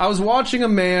 I was watching a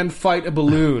man fight a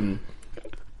balloon.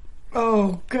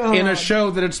 Oh, God. In a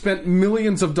show that had spent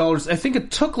millions of dollars. I think it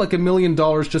took, like, $1 million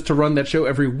just to run that show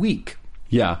every week.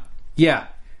 Yeah.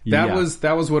 That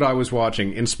was what I was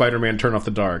watching in Spider-Man Turn Off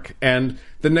the Dark. And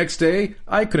the next day,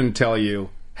 I couldn't tell you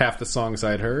half the songs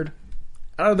I'd heard.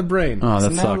 Out of the brain. Oh,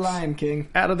 that sucks. Lion King.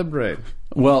 Out of the brain.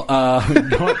 Well,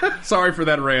 sorry for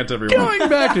that rant, everyone. Going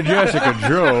back to Jessica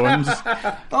Jones.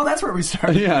 Oh, that's where we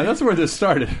started. Yeah, that's where this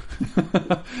started.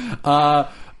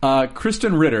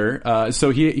 Kristen Ritter. So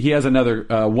he has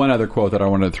one other quote that I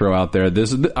wanted to throw out there.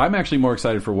 I'm actually more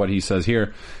excited for what he says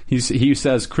here. He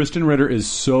says Kristen Ritter is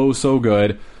so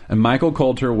good, and Michael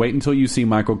Coulter. Wait until you see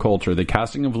Michael Coulter. The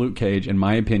casting of Luke Cage, in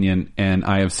my opinion, and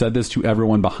I have said this to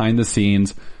everyone behind the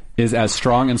scenes, is as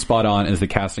strong and spot on as the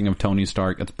casting of Tony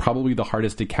Stark. It's probably the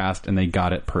hardest to cast, and they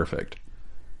got it perfect.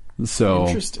 So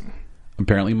interesting.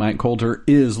 Apparently, Mike Coulter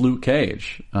is Luke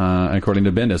Cage, according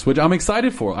to Bendis, which I'm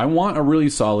excited for. I want a really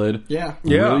solid,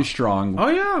 really strong,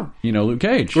 Luke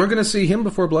Cage. We're going to see him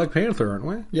before Black Panther, aren't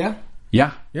we? Yeah,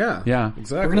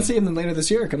 exactly. We're going to see him later this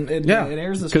year. It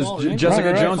airs this fall. Because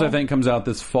Jessica Jones, I think, comes out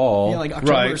this fall. Yeah, like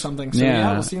October or something. So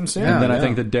we'll see him soon. And then I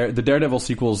think the Daredevil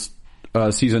sequels,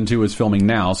 season 2 is filming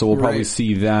now, so we'll probably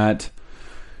see that.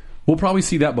 We'll probably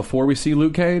see that before we see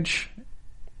Luke Cage.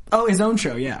 Oh, his own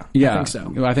show, yeah. Yeah. I think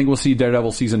so. I think we'll see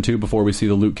Daredevil season 2 before we see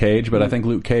the Luke Cage, but I think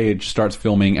Luke Cage starts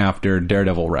filming after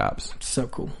Daredevil wraps. So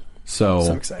cool.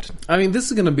 So excited. I mean, this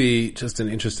is going to be just an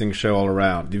interesting show all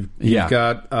around. You've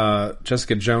got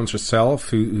Jessica Jones herself,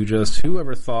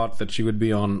 whoever thought that she would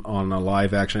be on a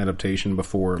live action adaptation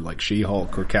before, like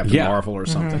She-Hulk or Captain Marvel or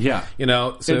something. Mm-hmm.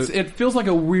 Yeah, so it feels like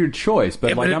a weird choice,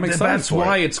 but I'm excited. That's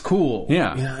why it's cool.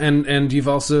 Yeah, and you've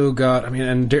also got,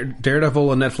 Daredevil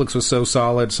on Netflix was so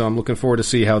solid, so I'm looking forward to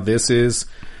see how this is.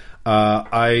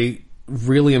 I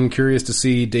really am curious to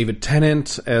see David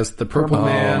Tennant as the Purple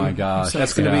Man. Oh my gosh,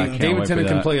 that's going to be David Tennant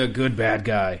can play a good bad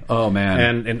guy. Oh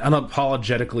man, and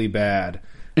unapologetically bad.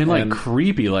 and like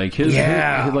creepy, like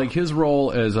his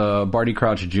role as Barty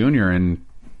Crouch Jr. in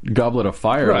Goblet of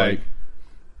Fire, Right. like.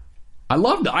 I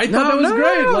loved it. I thought that was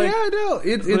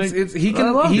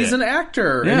great. He's an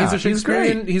actor,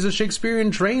 and he's a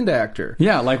Shakespearean trained actor.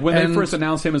 Yeah, like when they first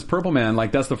announced him as Purple Man,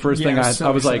 like that's the first thing I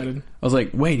was like,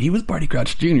 wait, he was Barty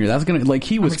Crouch Jr. That's gonna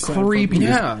he was creepy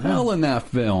as hell in that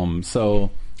film.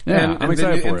 So yeah, I'm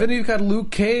excited for it. And then you've got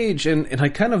Luke Cage, and I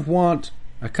kind of want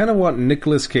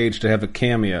Nicolas Cage to have a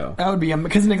cameo. That would be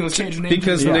because Nicolas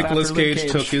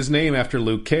Cage took his name after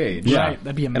Luke Cage. Yeah, right,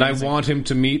 that'd be amazing. And I want him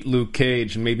to meet Luke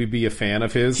Cage and maybe be a fan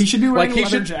of his. He should be wearing a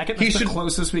leather jacket. That's the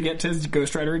closest we get to his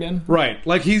Ghost Rider again. Right,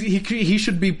 like he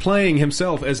should be playing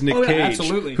himself as Nick Cage,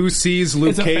 absolutely. Who sees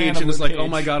Luke Cage and is like, "Oh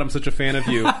my god, I'm such a fan of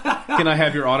you. Can I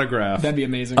have your autograph?" That'd be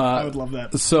amazing. I would love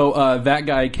that. So that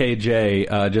guy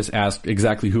KJ just asked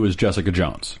exactly who is Jessica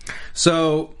Jones.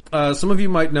 So. Some of you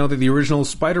might know that the original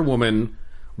Spider-Woman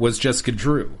was Jessica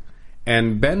Drew.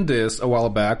 And Bendis, a while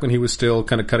back, when he was still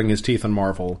kind of cutting his teeth on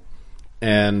Marvel,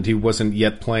 and he wasn't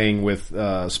yet playing with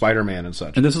Spider-Man and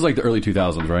such. And this is like the early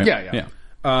 2000s, right?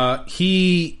 Yeah.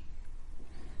 He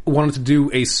wanted to do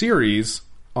a series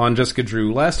on Jessica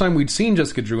Drew. Last time we'd seen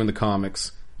Jessica Drew in the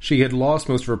comics, she had lost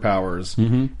most of her powers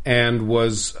and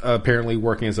was apparently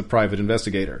working as a private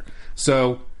investigator.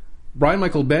 So Brian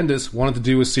Michael Bendis wanted to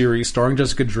do a series starring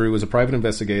Jessica Drew as a private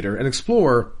investigator and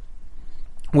explore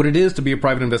what it is to be a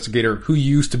private investigator who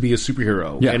used to be a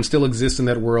superhero and still exists in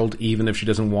that world even if she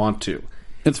doesn't want to.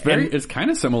 It's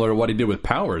kind of similar to what he did with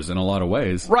Powers in a lot of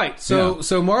ways. Right. So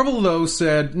Marvel, though,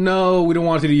 said, no, we don't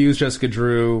want you to use Jessica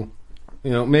Drew.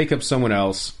 Make up someone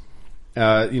else.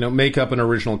 Make up an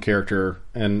original character,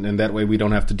 and that way we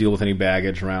don't have to deal with any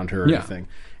baggage around her or anything.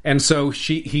 And so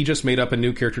he just made up a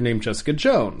new character named Jessica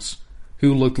Jones,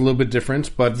 who looked a little bit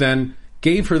different, but then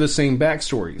gave her the same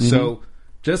backstory. So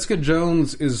Jessica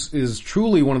Jones is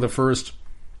truly one of the first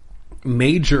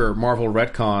major Marvel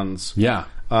retcons. Yeah.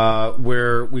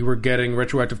 Where we were getting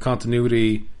retroactive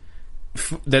continuity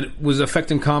that was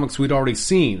affecting comics we'd already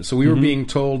seen. So we were being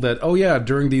told that,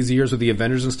 during these years with the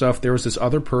Avengers and stuff, there was this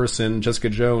other person, Jessica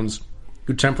Jones,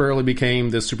 who temporarily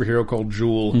became this superhero called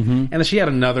Jewel. And she had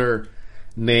another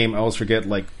name, I always forget,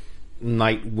 like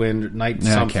Nightwind,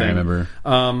 something. I can't remember.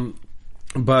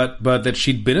 But that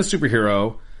she'd been a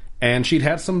superhero and she'd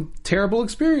had some terrible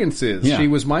experiences. Yeah. She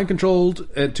was mind controlled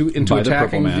into by attacking. the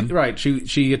Purple Man. Right.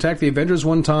 She attacked the Avengers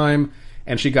one time,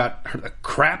 and she got the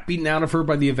crap beaten out of her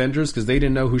by the Avengers because they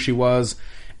didn't know who she was,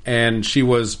 and she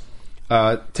was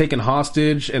taken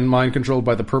hostage and mind controlled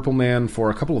by the Purple Man for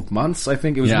a couple of months. I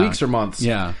think it was weeks or months.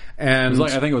 Yeah, and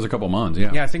I think it was a couple of months.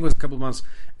 Yeah, I think it was a couple of months,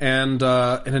 and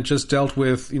it just dealt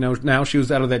with now she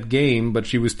was out of that game, but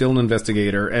she was still an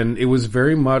investigator, and it was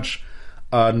very much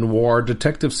a noir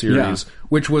detective series,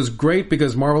 which was great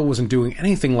because Marvel wasn't doing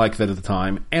anything like that at the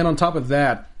time, and on top of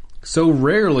that, so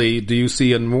rarely do you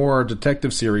see a noir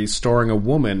detective series starring a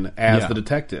woman as the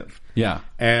detective. Yeah,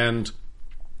 and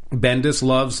Bendis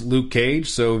loves Luke Cage,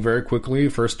 so very quickly,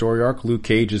 first story arc, Luke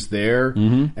Cage is there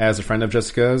as a friend of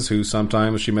Jessica's who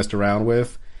sometimes she messed around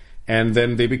with. And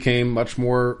then they became much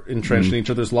more entrenched in each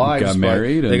other's lives. Got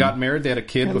married. They got married. They had a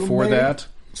kid before that.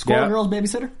 Squirrel Girl's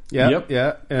babysitter?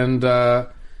 Yeah.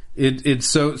 And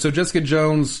so Jessica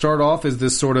Jones started off as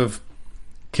this sort of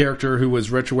character who was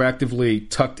retroactively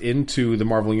tucked into the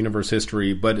Marvel Universe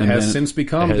history, but has since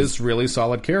become this really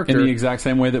solid character. In the exact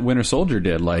same way that Winter Soldier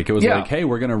did. Like, it was like, hey,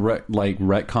 we're going to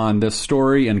retcon this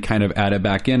story and kind of add it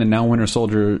back in, and now Winter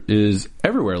Soldier is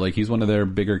everywhere. Like, he's one of their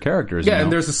bigger characters. Yeah, and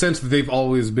there's a sense that they've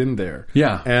always been there.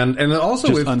 Yeah. And also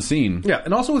just unseen. Yeah,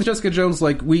 and also with Jessica Jones,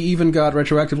 like, we even got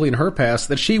retroactively in her past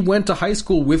that she went to high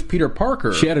school with Peter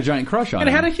Parker. She had a giant crush on him.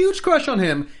 And had a huge crush on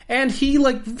him. And he,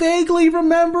 like, vaguely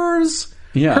remembers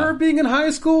her being in high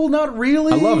school. Not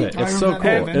really. I love it. It's so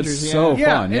cool. It's so fun.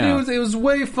 Yeah, and it was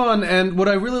way fun. And what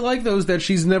I really like, though, is that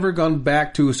she's never gone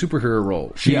back to a superhero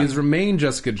role. She has remained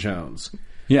Jessica Jones.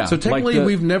 Yeah. So technically,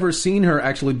 we've never seen her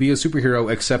actually be a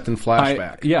superhero except in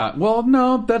flashback. Well,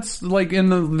 no, that's like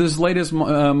in this latest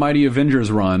Mighty Avengers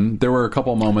run. There were a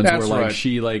couple moments where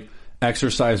she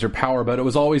exercised her power, but it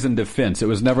was always in defense. It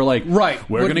was never like, we're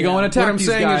going to go and attack these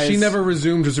guys. What I'm saying is she never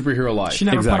resumed her superhero life. She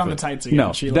never put on the tights again.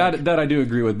 No, that I do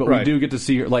agree with, but we do get to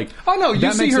see her, like... Oh, no,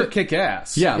 you see her kick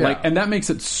ass. Yeah, like, and that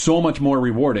makes it so much more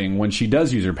rewarding when she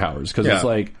does use her powers, because it's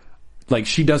like... like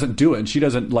she doesn't do it, and she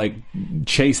doesn't like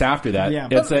chase after that. Yeah.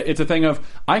 It's a thing of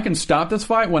I can stop this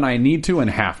fight when I need to and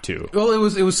have to. Well,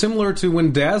 it was similar to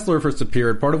when Dazzler first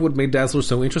appeared. Part of what made Dazzler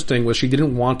so interesting was she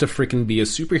didn't want to freaking be a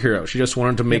superhero. She just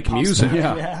wanted to make music.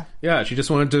 Yeah. She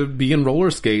just wanted to be in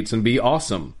roller skates and be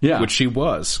awesome. Yeah, which she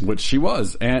was.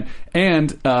 And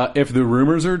if the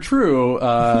rumors are true,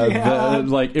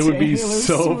 it would be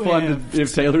so fun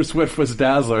if Taylor Swift was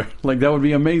Dazzler. Like that would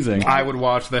be amazing. I would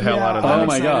watch the hell out of that. Oh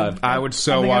my god, I would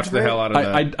watch the hell out of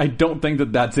that. I don't think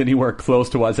that that's anywhere close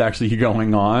to what's actually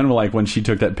going on. Like when she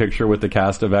took that picture with the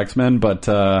cast of X-Men, but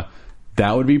that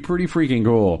would be pretty freaking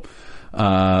cool.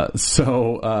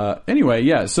 Anyway,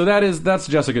 yeah. So that's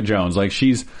Jessica Jones. Like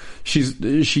she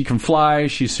can fly.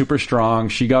 She's super strong.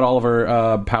 She got all of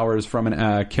her powers from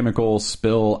a chemical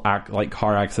spill, like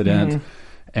car accident,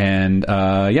 and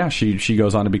she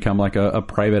goes on to become like a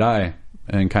private eye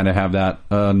and kind of have that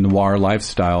noir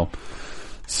lifestyle.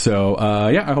 So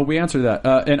I hope we answered that.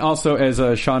 And also,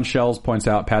 as Sean Shells points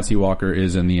out, Patsy Walker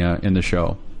is in the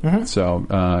show. So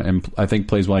and I think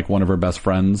plays like one of her best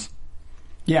friends.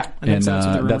 Yeah, and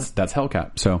that's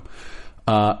Hellcat. So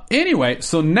anyway,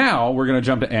 so now we're gonna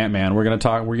jump to Ant-Man. We're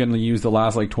gonna use the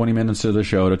last like 20 minutes of the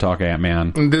show to talk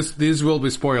Ant-Man. These will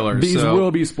be spoilers.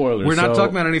 Will be spoilers. We're not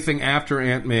talking about anything after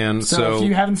Ant-Man. So if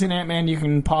you haven't seen Ant-Man, you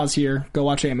can pause here, go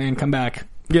watch Ant-Man, come back.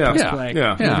 Yeah.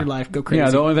 Live your life, go crazy. Yeah,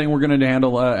 the only thing we're going to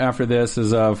handle after this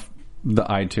is the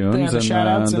iTunes and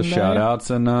the shout-outs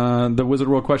and the Wizard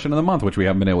World Question of the Month, which we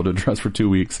haven't been able to address for 2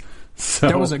 weeks. So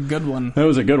that was a good one. That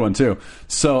was a good one, too.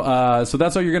 So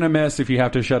that's all you're going to miss if you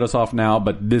have to shut us off now,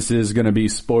 but this is going to be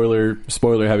spoiler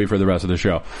heavy for the rest of the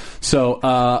show. So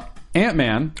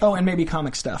Ant-Man. Oh, and maybe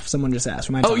comic stuff. Someone just asked.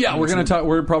 We're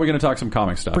probably going to talk some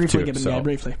comic stuff briefly, too.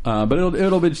 Briefly. But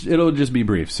it'll just be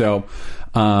brief. So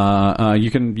you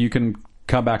can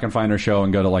come back and find our show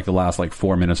and go to like the last like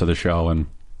 4 minutes of the show and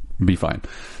be fine.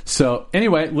 So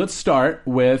anyway, let's start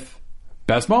with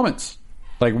best moments.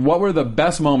 Like, what were the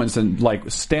best moments and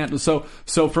like So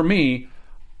for me,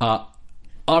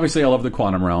 obviously I love the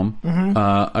Quantum Realm.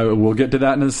 We'll get to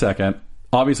that in a second.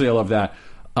 Obviously I love that.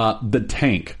 The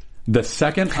tank. The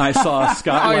second I saw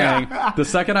Scott Lang, the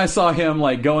second I saw him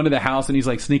like go into the house and he's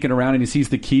like sneaking around and he sees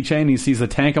the keychain, he sees the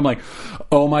tank, I'm like,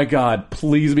 oh my god,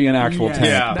 please be an actual tank.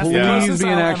 Yeah. Please be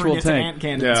an actual tank.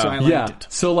 So I liked it.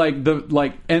 So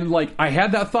I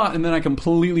had that thought and then I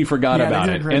completely forgot about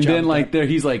it. And then like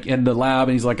he's like in the lab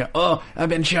and he's like, oh, I've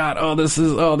been shot. Oh, this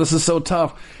is so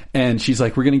tough. And she's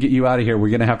like, we're gonna get you out of here.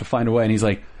 We're gonna have to find a way. And he's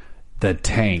like, the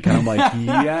tank. And I'm like,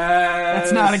 yes.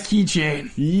 That's not a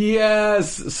keychain.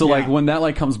 Yes. So like when that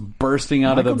like comes bursting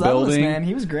out Michael of the building. Douglas, man,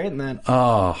 he was great in that.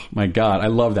 Oh my god, I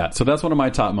love that. So that's one of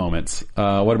my top moments.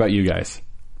 What about you guys?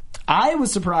 I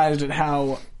was surprised at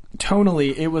how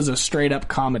tonally it was a straight up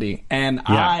comedy, and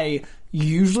I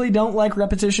usually don't like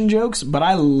repetition jokes, but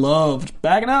I loved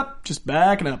backing up.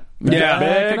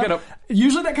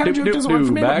 Usually that kind of joke doesn't work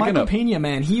for me, but Michael Pena,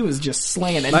 man, he was just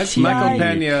slaying it. Michael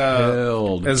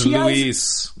Pena as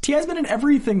Luis. T.I.'s been in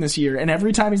everything this year, and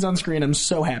every time he's on screen, I'm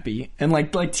so happy. And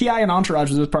like T.I. and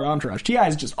Entourage was part of Entourage. T.I.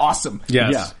 is just awesome.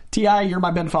 Yes. Yeah. T.I., you're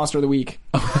my Ben Foster of the week.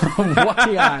 What?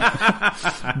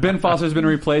 T.I. Ben Foster's been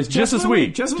replaced just this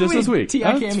week. Just this week.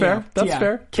 T.I. That's fair. That's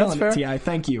fair. Killing it, T.I.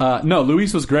 Thank you. No,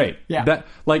 Luis was great. Yeah.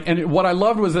 And what I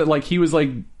loved was that like he was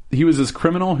this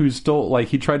criminal who stole, like,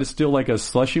 he tried to steal, like, a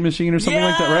slushy machine or something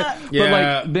like that, right? Yeah. But,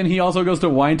 like, then he also goes to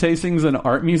wine tastings and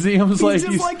art museums. He's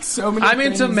just, like, so many I'm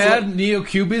things. into mad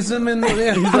neo-cubism. And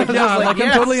he's like,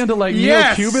 I'm totally into, like,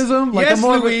 neo-cubism. Like, yes,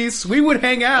 Luis, we would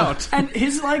hang out. And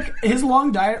his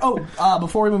long diet...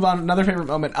 before we move on, another favorite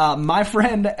moment. My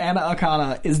friend Anna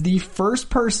Akana is the first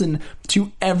person to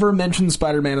ever mention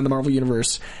Spider-Man in the Marvel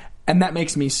Universe. And that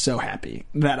makes me so happy.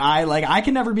 That I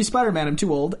can never be Spider-Man. I'm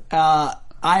too old.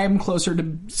 I am closer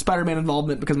to Spider-Man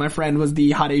involvement because my friend was the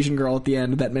hot Asian girl at the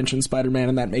end that mentioned Spider-Man,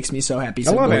 and that makes me so happy.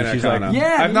 So I love Anna. She's like,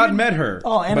 I've not met her.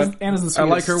 Oh, Anna's the sweetest. I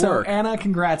like her work. So Anna,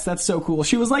 congrats. That's so cool.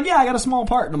 She was like, yeah, I got a small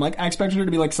part. And I'm like, I expected her to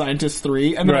be like Scientist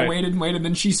 3. And then I waited. And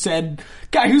then she said,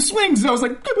 guy who swings. And I was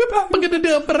like,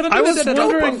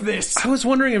 I was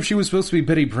wondering if she was supposed to be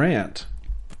Betty Brant.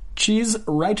 She's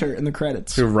writer in the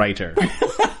credits. The writer.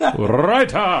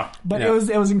 But it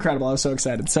was incredible. I was so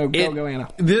excited. So go Anna.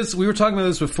 We were talking about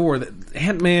this before. That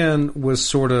Ant-Man was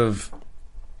sort of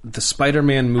the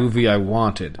Spider-Man movie I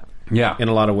wanted. Yeah. In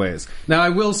a lot of ways. Now, I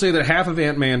will say that half of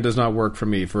Ant-Man does not work for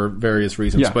me for various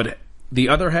reasons. Yeah. But the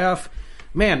other half,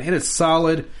 man, it is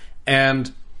solid.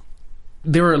 And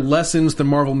there are lessons the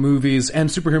Marvel movies and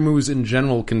superhero movies in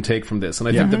general can take from this. And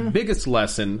I think the biggest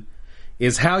lesson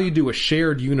is how you do a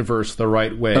shared universe the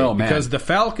right way. Oh, man. Because the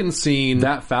Falcon scene...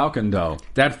 That Falcon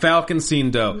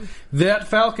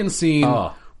scene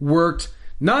worked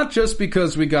not just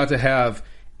because we got to have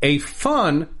a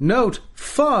fun, not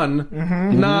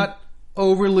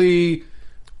overly...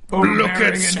 Look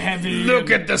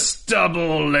at the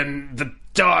stubble and the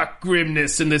dark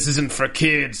grimness, and this isn't for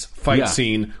kids fight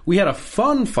scene. We had a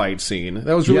fun fight scene.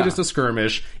 That was really just a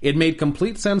skirmish. It made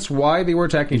complete sense why they were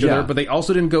attacking each other, but they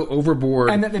also didn't go overboard.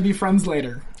 And that they'd be friends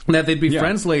later.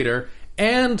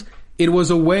 And it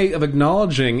was a way of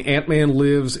acknowledging Ant-Man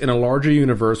lives in a larger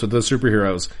universe with the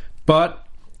superheroes. But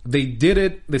they did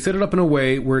it, they set it up in a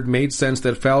way where it made sense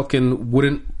that Falcon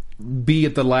wouldn't be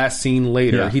at the last scene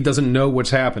later. Yeah. He doesn't know what's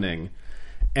happening.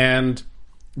 And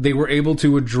they were able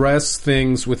to address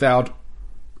things without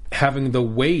having the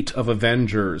weight of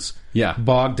Avengers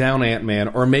bog down Ant-Man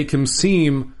or make him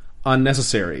seem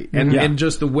unnecessary. And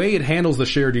just the way it handles the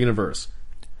shared universe.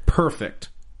 Perfect.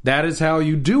 That is how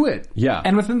you do it. Yeah.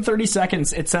 And within 30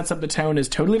 seconds, it sets up the tone as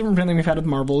totally different from anything we've had with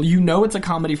Marvel. You know it's a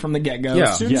comedy from the get-go. Yeah.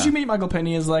 As soon as you meet Michael Pena,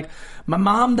 is like, my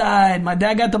mom died, my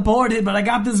dad got deported, but I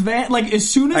got this van. Like, as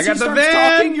soon as he starts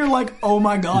talking, you're like, oh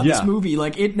my god, this movie.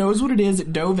 Like, it knows what it is,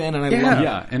 it dove in, and I love it.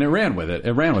 Yeah, and it ran with it.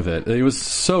 It was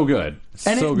so good.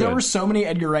 There were so many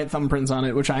Edgar Wright thumbprints on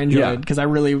it, which I enjoyed, because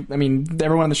everyone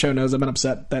on the show knows I've been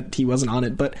upset that he wasn't on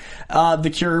it, but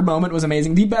the Cure moment was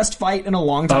amazing. The best fight in a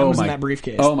long time was in that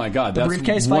briefcase. Oh my god, the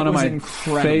briefcase fight was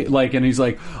incredible. And he's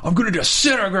like, I'm gonna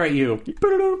disintegrate you.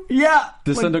 Yeah.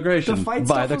 Disintegration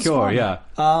by the Cure,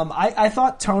 I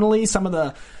thought tonally some of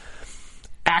the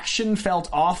action felt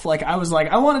off. Like, I was like,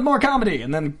 I wanted more comedy,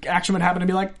 and then action would happen and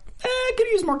be like, I could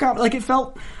use more comedy. Like, it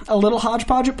felt a little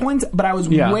hodgepodge at points, but I was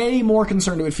way more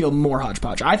concerned it would feel more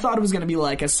hodgepodge. I thought it was going to be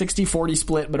like a 60-40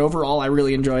 split, but overall I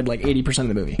really enjoyed like 80% of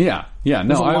the movie. Yeah. It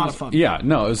was a lot of fun. Yeah,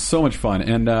 no, it was so much fun.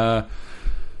 And that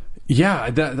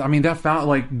felt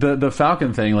like the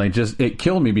Falcon thing, like, just, it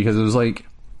killed me, because it was like,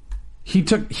 he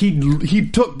took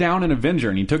down an Avenger,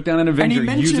 and he took down an Avenger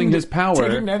using his power.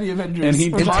 Taking down the Avengers. And he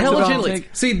intelligently.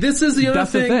 See, this is the other thing.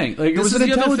 That's the thing. Like, it was an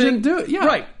intelligent do it. Yeah.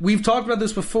 Right. We've talked about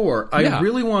this before. I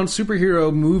really want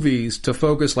superhero movies to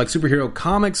focus, like superhero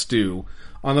comics do,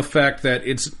 on the fact that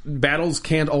battles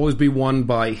can't always be won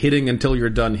by hitting until you're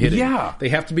done hitting. Yeah. They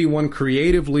have to be won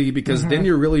creatively, because then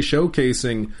you're really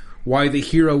showcasing why the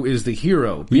hero is the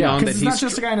hero. Beyond that, he's not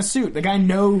just a guy in a suit. The guy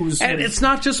knows. And it's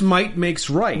not just might makes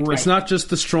right. It's not just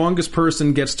the strongest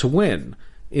person gets to win.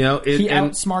 You know, he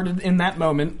outsmarted in that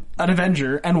moment an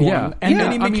Avenger and won. And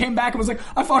then he came back and was like,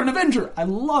 I fought an Avenger. I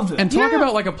loved it. And talk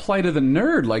about like a plight of the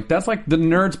nerd. Like, that's like the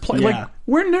nerd's plight. Like,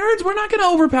 we're nerds. We're not going to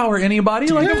overpower anybody.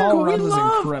 Dude, like, Paul Rudd was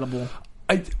incredible.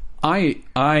 I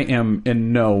am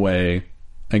in no way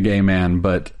a gay man,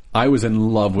 but I was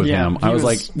in love with him. I was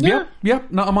like,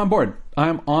 yep, no, I'm on board.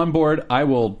 I'm on board. I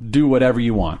will do whatever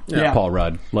you want, Paul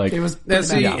Rudd. Like, it was.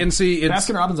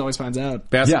 Baskin Robbins always finds out.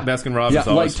 Baskin Robbins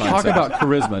always finds out.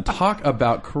 Talk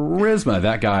about charisma.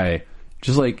 That guy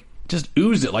just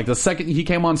oozed it. Like, the second he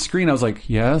came on screen, I was like,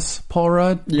 yes, Paul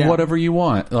Rudd, whatever you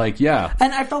want. Like, yeah.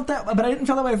 And I felt that, but I didn't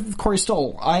feel that way with Corey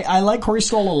Stoll. I like Corey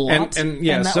Stoll a lot, and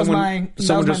that was my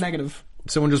negative.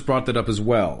 Someone just brought that up as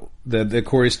well, that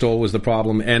Corey Stoll was the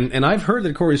problem. And I've heard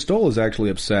that Corey Stoll is actually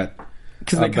upset.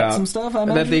 Because they cut some stuff, I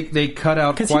imagine? That they cut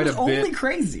out quite a bit. Because he was only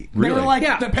crazy. Really? They were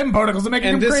like, the PIM particles are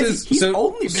making him crazy. He's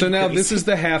only been so now crazy. This is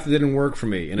the half that didn't work for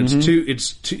me. And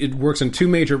it works in two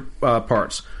major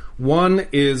parts. One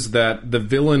is that the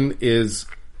villain is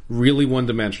really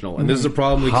one-dimensional. And this is a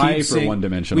problem we keep seeing.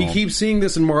 One-dimensional. We keep seeing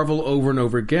this in Marvel over and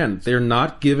over again. They're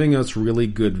not giving us really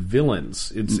good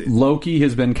villains. Loki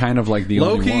has been kind of like the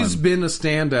only one. Loki's been a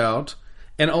standout,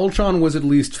 and Ultron was at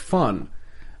least fun.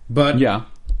 But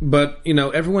you know,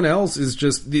 everyone else is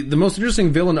just the most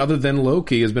interesting villain other than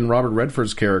Loki has been Robert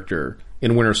Redford's character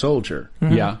in Winter Soldier.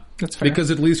 Mm-hmm. Yeah, that's fair. Because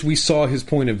at least we saw his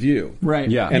point of view, right?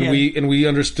 Yeah, and we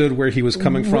understood where he was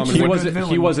coming from.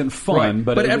 He wasn't fun,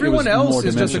 right. but everyone else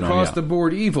is just across the the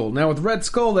board evil. Now with Red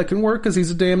Skull, that can work because he's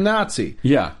a damn Nazi.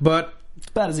 Yeah, but it's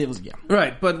bad as evil as you get.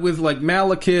 Right, but with like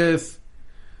Malekith.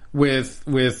 With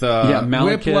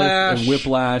Malekith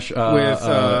Whiplash,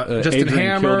 with Justin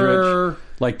Hammer, Kildrich.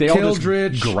 Like, they all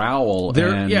just growl.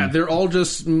 They're all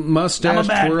just mustache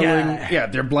twirling. Yeah,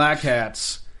 they're black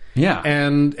hats. Yeah,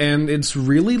 and it's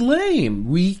really lame.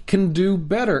 We can do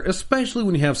better, especially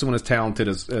when you have someone as talented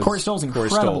as Corey Stoll's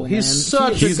incredible. He's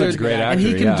a great actor, and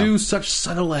he can do such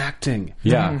subtle acting.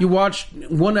 Yeah, you watch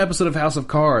one episode of House of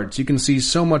Cards, you can see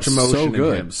so much emotion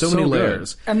in him, so many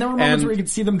layers. And there were moments where you could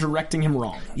see them directing him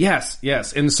wrong. Yes,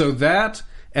 and so that.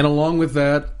 And along with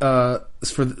that,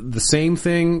 for the same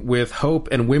thing with Hope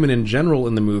and women in general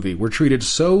in the movie, were treated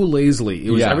so lazily.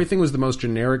 It was everything was the most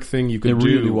generic thing you could do.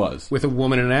 It really was. With a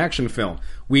woman in an action film.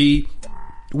 We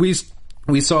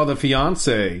saw the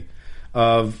fiance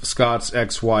of Scott's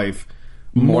ex-wife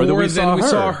more than we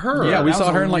saw her. Yeah, we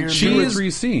saw her in like 2 or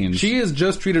 3 scenes. She is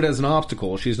just treated as an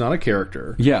obstacle. She's not a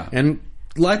character. Yeah. And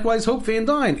likewise, Hope Van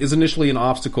Dyne is initially an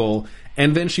obstacle,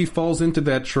 and then she falls into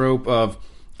that trope of,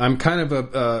 I'm kind of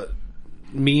a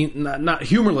not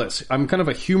humorless. I'm kind of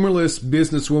a humorless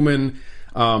businesswoman,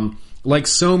 like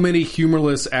so many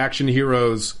humorless action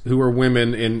heroes who are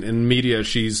women in media.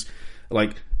 She's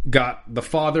like got the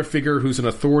father figure who's an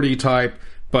authority type,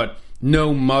 but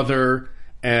no mother,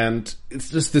 and it's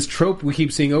just this trope we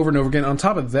keep seeing over and over again. On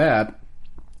top of that,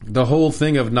 the whole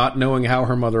thing of not knowing how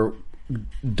her mother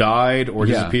died or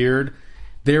disappeared,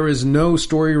 there is no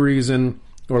story reason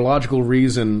or logical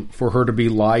reason for her to be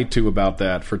lied to about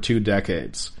that for 2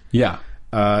 decades. Yeah.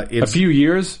 A few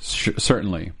years,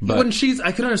 certainly. But when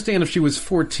I could understand if she was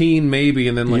 14, maybe,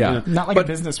 and then not like a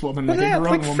businesswoman, like a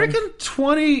grown woman. Freaking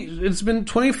 20. It's been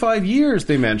 25 years.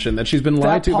 They mentioned that she's been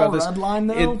lied to about this. That Paul Rudd line,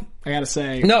 though, I gotta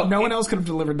say, no one else could have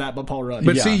delivered that but Paul Rudd.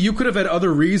 But see, you could have had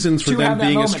other reasons for them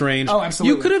being estranged. Oh,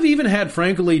 absolutely. You could have even had,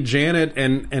 frankly, Janet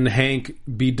and Hank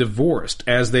be divorced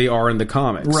as they are in the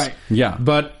comics, right? Yeah,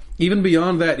 but even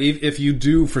beyond that, if you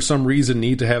do for some reason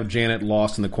need to have Janet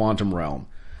lost in the quantum realm.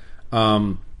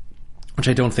 Which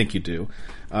I don't think you do.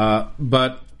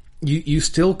 But you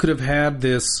still could have had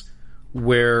this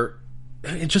where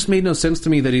it just made no sense to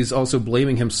me that he's also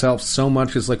blaming himself so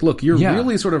much. It's like, look, you're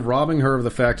really sort of robbing her of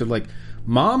the fact of like,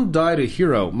 Mom died a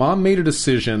hero. Mom made a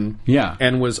decision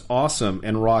and was awesome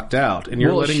and rocked out. And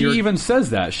you're letting even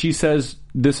says that. She says,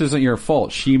 this isn't your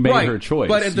fault. She made her choice.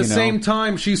 But at the same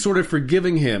time, she's sort of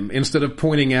forgiving him instead of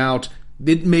pointing out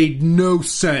it made no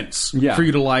sense for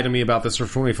you to lie to me about this for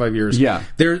 25 years. Yeah.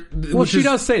 She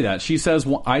does say that. She says,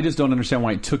 well, I just don't understand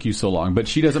why it took you so long. But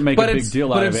she doesn't make a big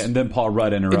deal out of it, and then Paul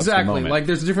Rudd interrupts the moment. Like,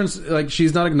 there's a difference. Like,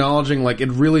 she's not acknowledging, like,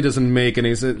 it really doesn't make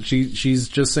any sense. She's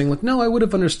just saying, like, no, I would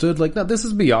have understood. Like, no, this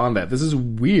is beyond that. This is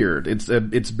weird.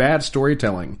 It's bad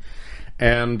storytelling.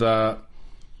 And,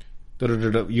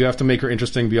 you have to make her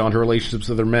interesting beyond her relationships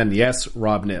with other men. Yes,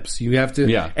 Rob Nips. You have to.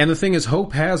 Yeah. And the thing is,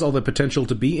 Hope has all the potential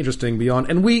to be interesting beyond.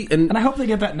 And I hope they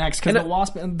get that next because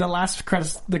the last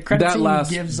credits, the credit scene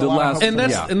gives a lot of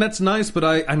hope. And that's nice.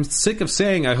 But I'm sick of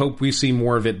saying I hope we see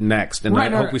more of it next, and I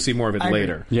hope we see more of it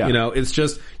later. Yeah. You know, it's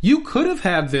just you could have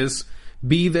had this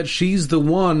be that she's the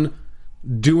one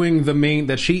doing the main,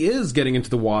 that she is getting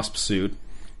into the Wasp suit,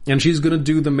 and she's going to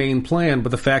do the main plan. But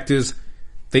the fact is,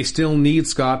 they still need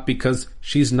Scott because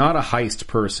she's not a heist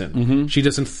person. Mm-hmm. She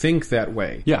doesn't think that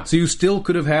way. Yeah. So you still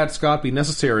could have had Scott be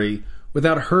necessary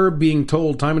without her being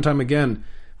told time and time again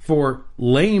for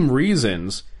lame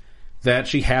reasons that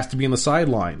she has to be in the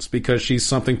sidelines because she's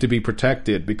something to be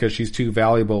protected, because she's too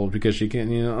valuable, because she can't,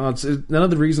 none of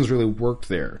the reasons really worked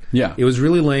there. Yeah. It was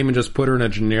really lame and just put her in a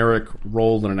generic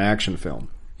role in an action film.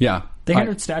 Yeah. They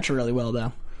handled Stature really well,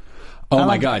 though. Oh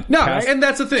my God! No, and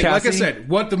that's the thing. Cassie, like I said,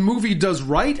 what the movie does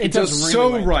right, it does really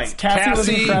so right. Cassie was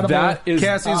incredible.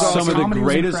 Cassie's some of the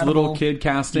greatest little kid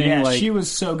casting. Yeah, like, she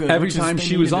was so good. Every time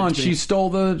she was on, she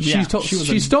stole it.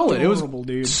 It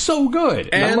was so good.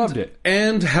 And I loved it.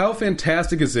 And how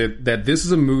fantastic is it that this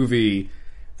is a movie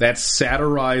that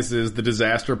satirizes the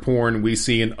disaster porn we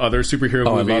see in other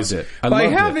superhero movies by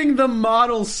having the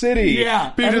model city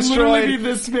be destroyed. Be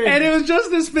this big. And it was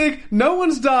just this big. No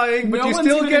one's dying, but you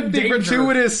still get the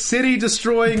gratuitous city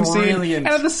destroying scene. And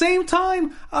at the same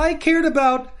time, I cared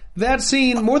about that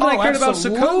scene more than I cared about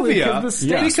Sokovia. The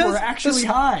stakes were actually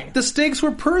high. The stakes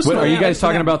were personal. Wait, are you guys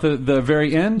talking about the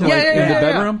very end? In the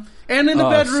bedroom? And in the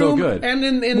bedroom, so good. And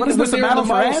in what is this, the Battle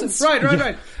for Ants?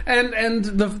 Right. And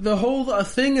the whole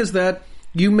thing is that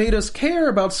you made us care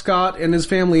about Scott and his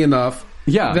family enough.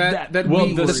 Yeah,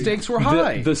 the stakes were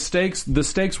high. The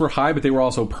stakes were high, but they were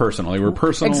also personal. They were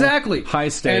personal, exactly high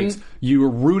stakes. And you were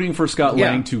rooting for Scott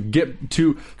Lang to get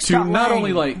to not Lang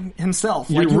only like himself.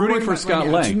 You're rooting for Scott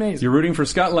Lang. You're rooting for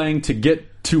Scott Lang to get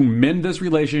to mend this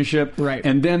relationship, right?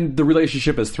 And then the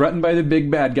relationship is threatened by the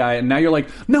big bad guy, and now you're like,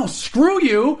 no, screw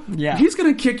you. Yeah, he's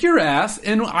going to kick your ass,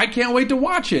 and I can't wait to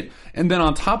watch it. And then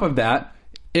on top of that,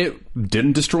 It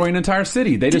didn't destroy an entire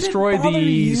city. They destroyed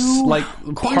Corey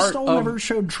Stoll never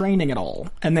showed training at all,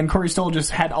 and then Corey Stoll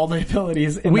just had all the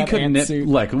abilities in that ant suit.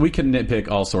 We could nitpick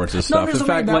all sorts of stuff. In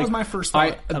fact, that was my first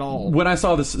thought at all. When I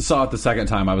saw it the second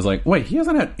time, I was like, wait, he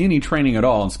hasn't had any training at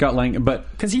all. And Scott Lang,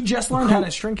 but because he just learned how to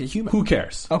shrink a human. Who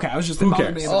cares? Okay, I was just who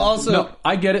cares? Also, no,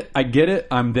 I get it.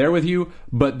 I'm there with you.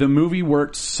 But the movie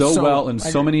worked so well in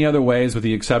so many other ways, with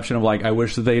the exception of I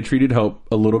wish that they had treated Hope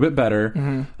a little bit better.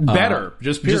 Mm-hmm. Better,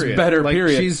 just period. Just better,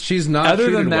 period. She's not. Other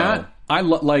than that,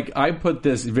 well. I put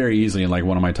this very easily in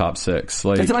one of my top 6.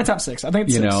 It's in my top 6. I think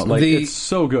it's 6. It's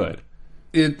so good.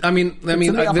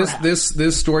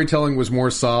 This storytelling was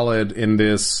more solid in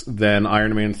this than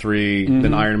Iron Man 3,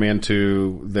 than Iron Man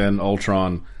 2, than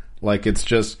Ultron. It's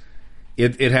just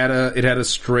it had a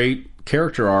straight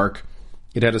character arc.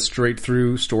 It had a straight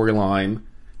through storyline,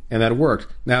 and that worked.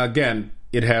 Now again,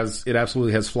 it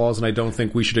absolutely has flaws, and I don't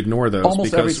think we should ignore those.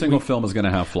 Almost every single film is going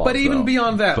to have flaws. But even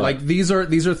beyond that, these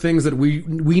are things that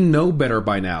we know better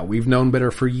by now. We've known better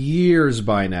for years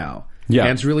by now. Yeah,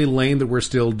 and it's really lame that we're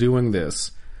still doing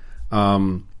this.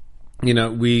 It's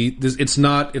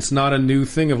not a new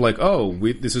thing of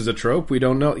this is a trope we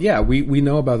don't know. Yeah, we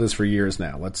know about this for years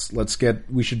now.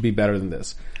 We should be better than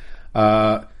this.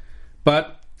 But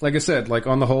like I said,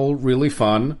 on the whole, really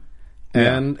fun.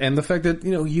 And the fact that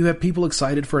you have people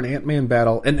excited for an Ant-Man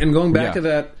battle, and going back to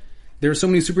that, there are so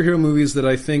many superhero movies that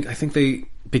I think they,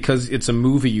 because it's a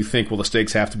movie, you think, well, the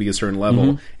stakes have to be a certain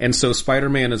level, and so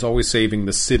Spider-Man is always saving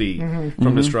the city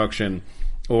from destruction,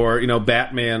 or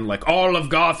Batman, all of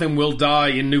Gotham will die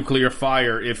in nuclear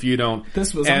fire if you don't.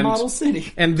 This was a model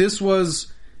city, and this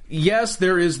was. Yes,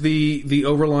 there is the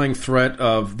overlying threat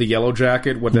of the Yellow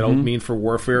Jacket, what that'll mean for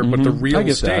warfare, but the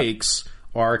real stakes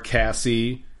are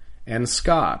Cassie and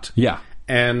Scott. Yeah.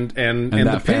 And that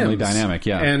the family Pyms, dynamic,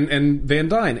 yeah. And Van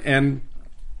Dyne. And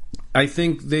I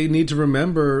think they need to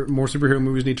remember, more superhero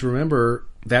movies need to remember,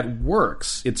 that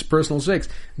works. It's personal stakes.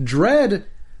 Dredd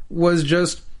was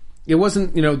just... It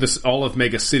wasn't, this all of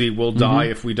Mega City will die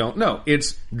if we don't. No,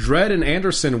 it's Dredd and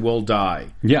Anderson will die.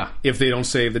 Yeah. If they don't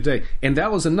save the day. And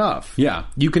that was enough. Yeah.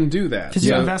 You can do that. Because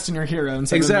you invest in your hero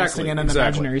instead of investing in an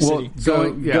imaginary city.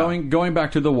 Going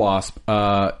back to the Wasp,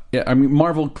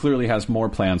 Marvel clearly has more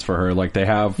plans for her. They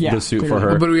have the suit for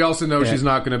her. But we also know she's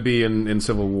not going to be in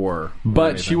Civil War.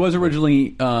 But she was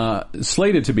originally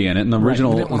slated to be in it. And the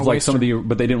original was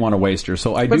but they didn't want to waste her.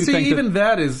 So I do think even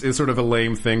that is sort of a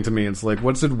lame thing to me. It's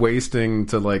what's it wasting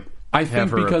to I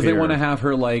think because they want to have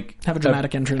her have a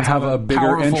dramatic entrance, have a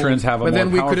bigger entrance, have a more powerful entrance. But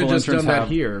then we could have just done that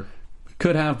here.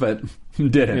 Could have, but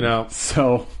didn't.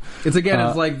 So it's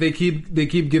they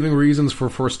keep giving reasons for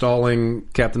forestalling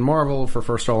Captain Marvel, for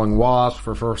forestalling Wasp,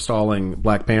 for forestalling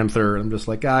Black Panther. I'm just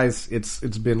guys, it's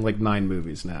been 9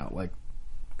 movies now.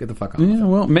 Get the fuck on. Yeah,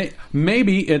 well,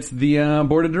 maybe it's the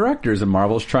board of directors and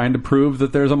Marvel's trying to prove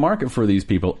that there's a market for these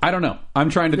people. I don't know.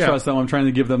 I'm trying to trust them. I'm trying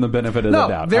to give them the benefit of the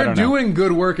doubt. They're doing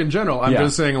good work in general. I'm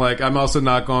just saying, I'm also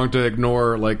not going to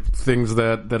ignore things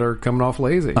that are coming off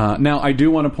lazy. Now, I do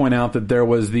want to point out that there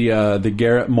was the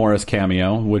Garrett Morris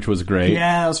cameo, which was great.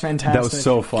 Yeah, that was fantastic. That was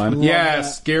so fun.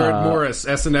 Yes, Garrett Morris,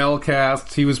 SNL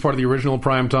cast. He was part of the original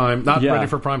Primetime, not ready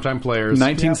for Primetime Players.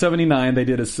 1979, they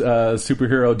did a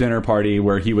superhero dinner party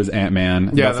where he was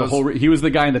Ant-Man. Yeah, he was the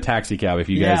guy in the taxi cab, if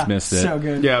you guys missed it. So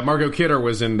good. Yeah, Margot Kidder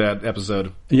was in that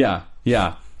episode. Yeah.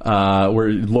 Where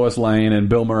Lois Lane and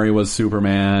Bill Murray was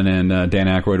Superman and Dan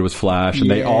Aykroyd was Flash, and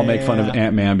they all make fun of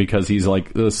Ant-Man because he's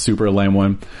the super lame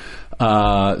one.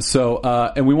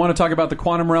 And we want to talk about the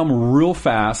Quantum Realm real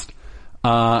fast.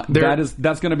 That's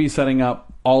going to be setting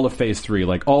up all of Phase 3,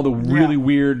 all the really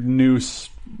weird new.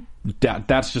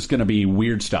 That's just going to be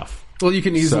weird stuff. Well, you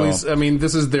can easily...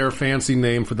 this is their fancy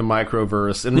name for the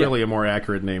microverse, and really a more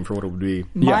accurate name for what it would be.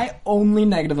 My only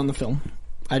negative on the film,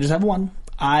 I just have one.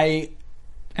 I'm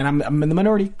in the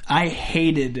minority. I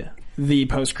hated the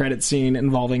post-credit scene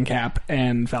involving Cap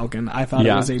and Falcon. I thought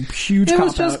it was a huge cop-out. It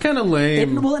was just kind of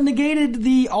lame. It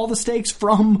negated all the stakes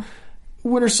from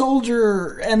Winter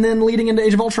Soldier and then leading into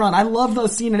Age of Ultron. I love the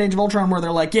scene in Age of Ultron where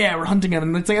they're we're hunting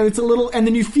him, and it's a little, and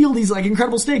then you feel these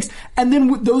incredible stakes, and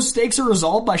then those stakes are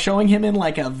resolved by showing him in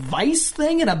a vice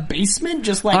thing in a basement,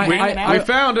 just we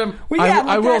found him.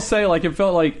 I will say, it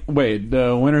felt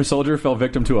the Winter Soldier fell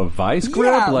victim to a vice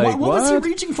grip. Yeah, what was he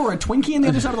reaching for? A Twinkie on the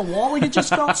other side of the wall? It just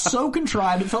felt so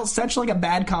contrived. It felt such a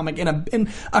bad comic in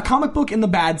a comic book in the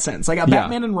bad sense, a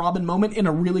Batman and Robin moment in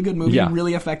a really good movie.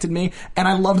 Really affected me, and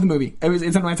I loved the movie. It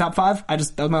it's in my top 5. That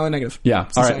was my only negative. Yeah.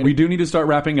 Society. All right. We do need to start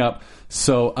wrapping up.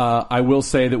 So I will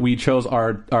say that we chose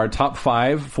our top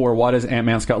 5 for what is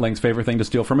Ant-Man Scott Lang's favorite thing to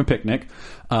steal from a picnic.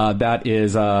 That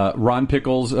is Ron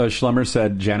Pickles Schlummer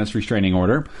said Janus restraining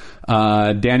order.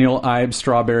 Daniel Ives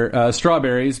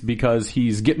strawberries because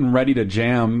he's getting ready to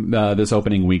jam this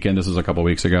opening weekend. This was a couple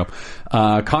weeks ago.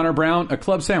 Connor Brown, a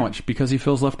club sandwich because he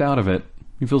feels left out of it.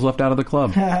 He feels left out of the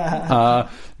club.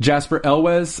 Jasper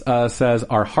Elwes says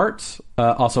our hearts.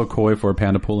 Also Koi for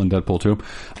Panda Pool and Deadpool 2.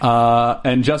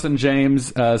 And Justin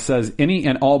James says any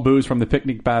and all booze from the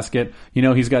picnic basket.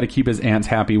 He's got to keep his ants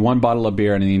happy. 1 bottle of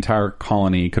beer and the entire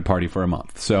colony could party for a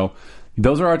month. So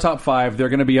those are our top 5. They're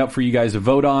going to be up for you guys to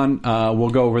vote on.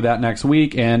 We'll go over that next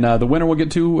week. And the winner will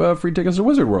get 2 free tickets to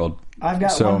Wizard World. I've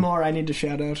got one more I need to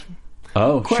shout out.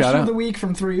 Oh, question of the week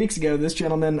from 3 weeks ago. This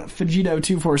gentleman,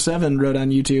 Fajito247, wrote on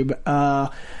YouTube,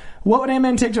 what would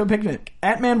Ant-Man take to a picnic?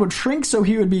 Ant-Man would shrink so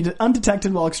he would be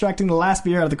undetected while extracting the last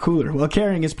beer out of the cooler. While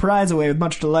carrying his prize away with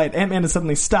much delight, Ant-Man is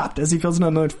suddenly stopped as he feels an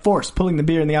unknown force pulling the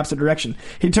beer in the opposite direction.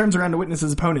 He turns around to witness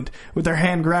his opponent, with their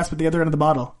hand grasped at the other end of the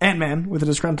bottle. Ant-Man, with a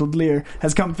disgruntled leer,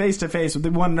 has come face to face with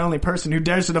the one and only person who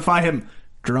dares to defy him,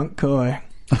 Drunk Koi.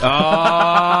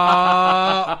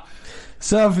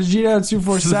 So,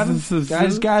 Vegito247, I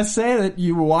just gotta say that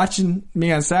you were watching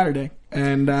me on Saturday,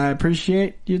 and I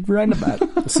appreciate you writing about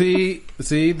it. See,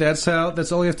 that's all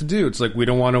you have to do. It's like, we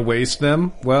don't want to waste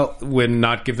them. Well,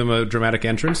 not give them a dramatic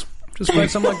entrance. Just write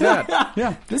something like that.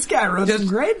 Yeah. This guy wrote some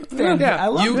great things. Yeah. I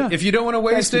love it. If you don't want to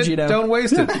waste it, don't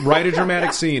waste it. Write a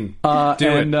dramatic scene. Do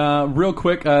it. Real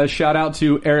quick, shout out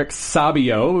to Eric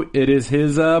Sabio. It is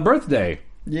his birthday.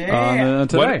 Yeah.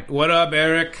 Today. What up,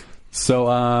 Eric?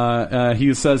 So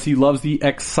he says he loves the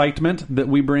excitement that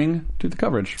we bring to the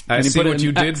coverage. I and see what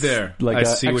you did there. Like I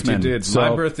see what you did. So,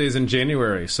 my birthday's in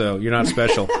January, so you're not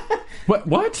special.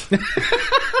 What?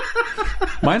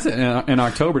 Mine's in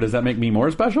October. Does that make me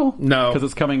more special? No. Because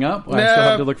it's coming up? I still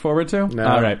have to look forward to? No.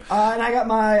 All right. And I got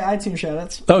my iTunes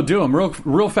shoutouts. Oh, do them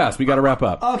real fast. We got to wrap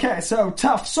up. Okay, so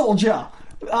Tough Soldier,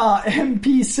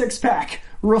 MP Sixpack,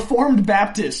 Reformed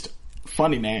Baptist,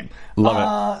 funny name.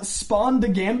 Love it. Spawn the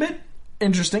Gambit,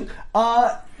 interesting.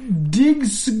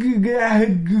 Diggs.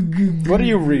 What are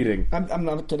you reading? I'm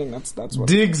not kidding. That's what.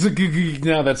 Diggs.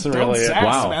 No, that's really it.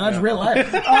 Wow, man, that's real life.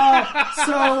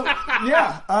 So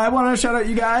yeah, I want to shout out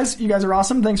you guys. You guys are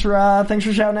awesome. Thanks for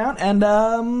shouting out. And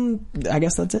I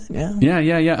guess that's it. Yeah.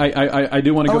 Yeah. I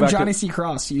do want to go back. Johnny C.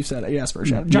 Cross. You said yes for a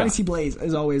shout out. Johnny C. Blaze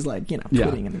is always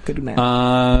tweeting and a good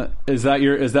man. Is that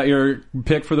your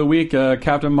pick for the week,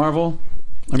 Captain Marvel?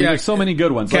 I mean, there's so many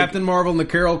good ones. Captain Marvel and the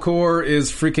Carol Corps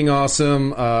is freaking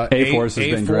awesome. A-Force has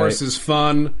been great. A-Force is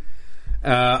fun.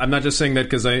 I'm not just saying that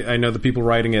because I know the people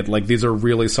writing it. Like, these are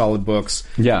really solid books.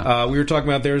 Yeah. We were talking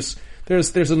about there's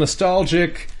a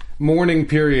nostalgic mourning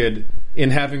period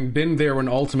in having been there when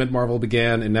Ultimate Marvel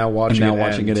began and now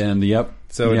watching it end. Yep.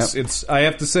 So it's I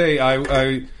have to say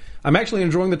I'm actually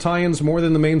enjoying the tie-ins more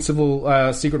than the main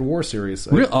Secret War series.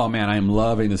 Oh man, I am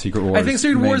loving the Secret Wars. I think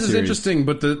Secret Wars is series. Interesting,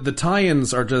 but the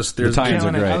tie-ins are just the tie-ins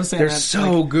are great. They're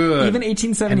so good. Even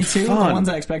 1872, the ones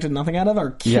I expected nothing out of, are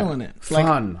killing it.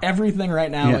 Fun. Like everything right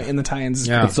now in the tie-ins is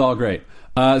great. It's all great.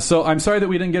 So I'm sorry that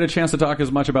we didn't get a chance to talk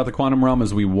as much about the Quantum Realm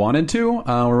as we wanted to.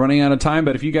 We're running out of time,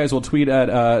 but if you guys will tweet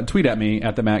at me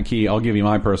at the Matt Key, I'll give you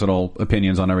my personal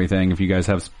opinions on everything if you guys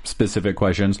have specific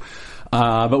questions.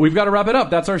 But we've got to wrap it up.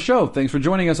 That's our show. Thanks for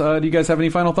joining us. Do you guys have any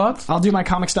final thoughts? I'll do my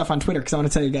comic stuff on Twitter because I want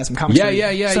to tell you guys some comics.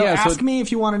 So ask me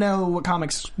if you want to know what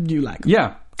comics you like.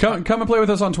 Yeah. Come and play with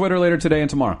us on Twitter later today and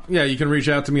tomorrow. Yeah, you can reach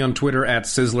out to me on Twitter at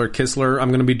Sizzler Kistler. I'm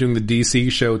going to be doing the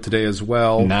DC show today as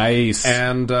well. Nice.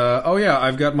 And,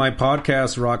 I've got my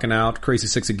podcast rocking out, Crazy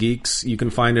Six of Geeks. You can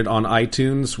find it on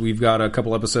iTunes. We've got a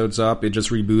couple episodes up. It just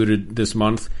rebooted this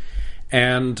month.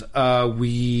 And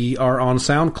we are on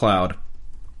SoundCloud.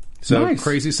 So, nice.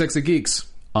 Crazy Six of Geeks.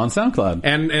 On SoundCloud.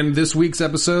 And this week's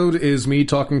episode is me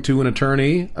talking to an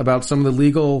attorney about some of the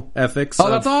legal ethics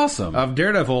that's awesome. Of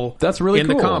Daredevil. That's really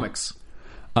cool. In the comics.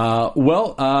 I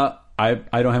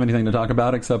don't have anything to talk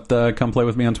about except come play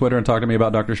with me on Twitter and talk to me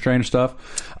about Doctor Strange stuff.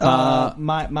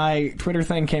 My Twitter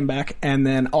thing came back, and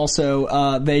then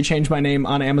also they changed my name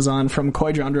on Amazon from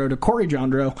Coy Jandro to Corey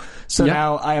Jandro. So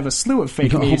now I have a slew of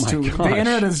fake me's too. The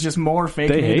internet is just more fake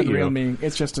me than real me.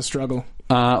 It's just a struggle.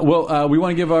 We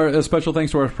want to give our special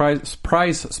thanks to our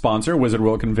prize sponsor, Wizard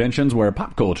World Conventions, where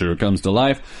pop culture comes to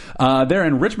life. They're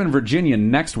in Richmond, Virginia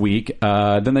next week.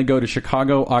 Then they go to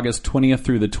Chicago August 20th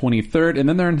through the 23rd. And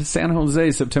then they're in San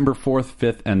Jose September 4th,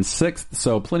 5th, and 6th.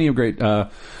 So plenty of great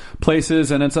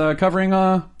places, and it's covering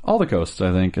all the coasts,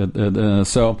 I think.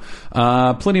 So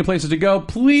plenty of places to go.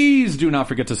 Please do not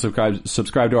forget to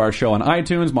subscribe to our show on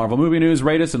iTunes, Marvel Movie News.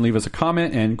 Rate us and leave us a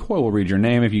comment, and Coy will read your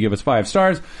name if you give us 5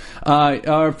 stars.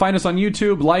 Find us on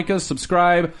YouTube, like us,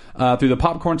 subscribe through the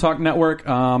Popcorn Talk Network.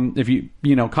 If you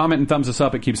comment and thumbs us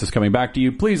up, it keeps us coming back to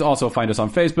you. Please also find us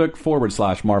on Facebook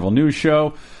 /Marvel News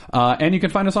Show, and you can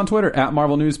find us on Twitter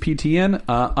 @Marvel News PTN.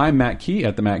 I'm Matt Key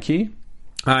at the Matt Key.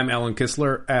 I'm Alan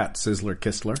Kistler at Sizzler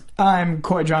Kistler. I'm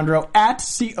Coy Jandreau at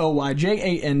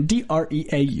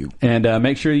CoyJandreau. And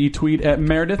make sure you tweet at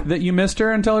Meredith that you missed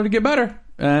her and tell her to get better.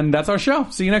 And that's our show.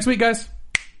 See you next week, guys.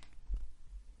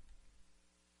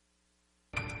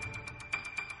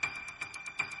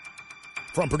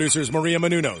 From producers Maria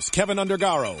Menounos, Kevin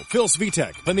Undergaro, Phil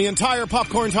Svitek, and the entire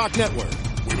Popcorn Talk Network,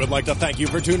 we would like to thank you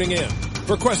for tuning in.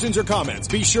 For questions or comments,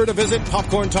 be sure to visit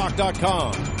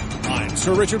popcorntalk.com. I'm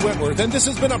Sir Richard Wentworth, and this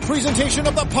has been a presentation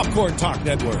of the Popcorn Talk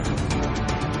Network.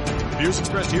 The views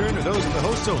expressed herein are those of the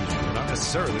hosts only and do not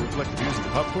necessarily reflect the views of the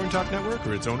Popcorn Talk Network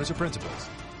or its owners or principals.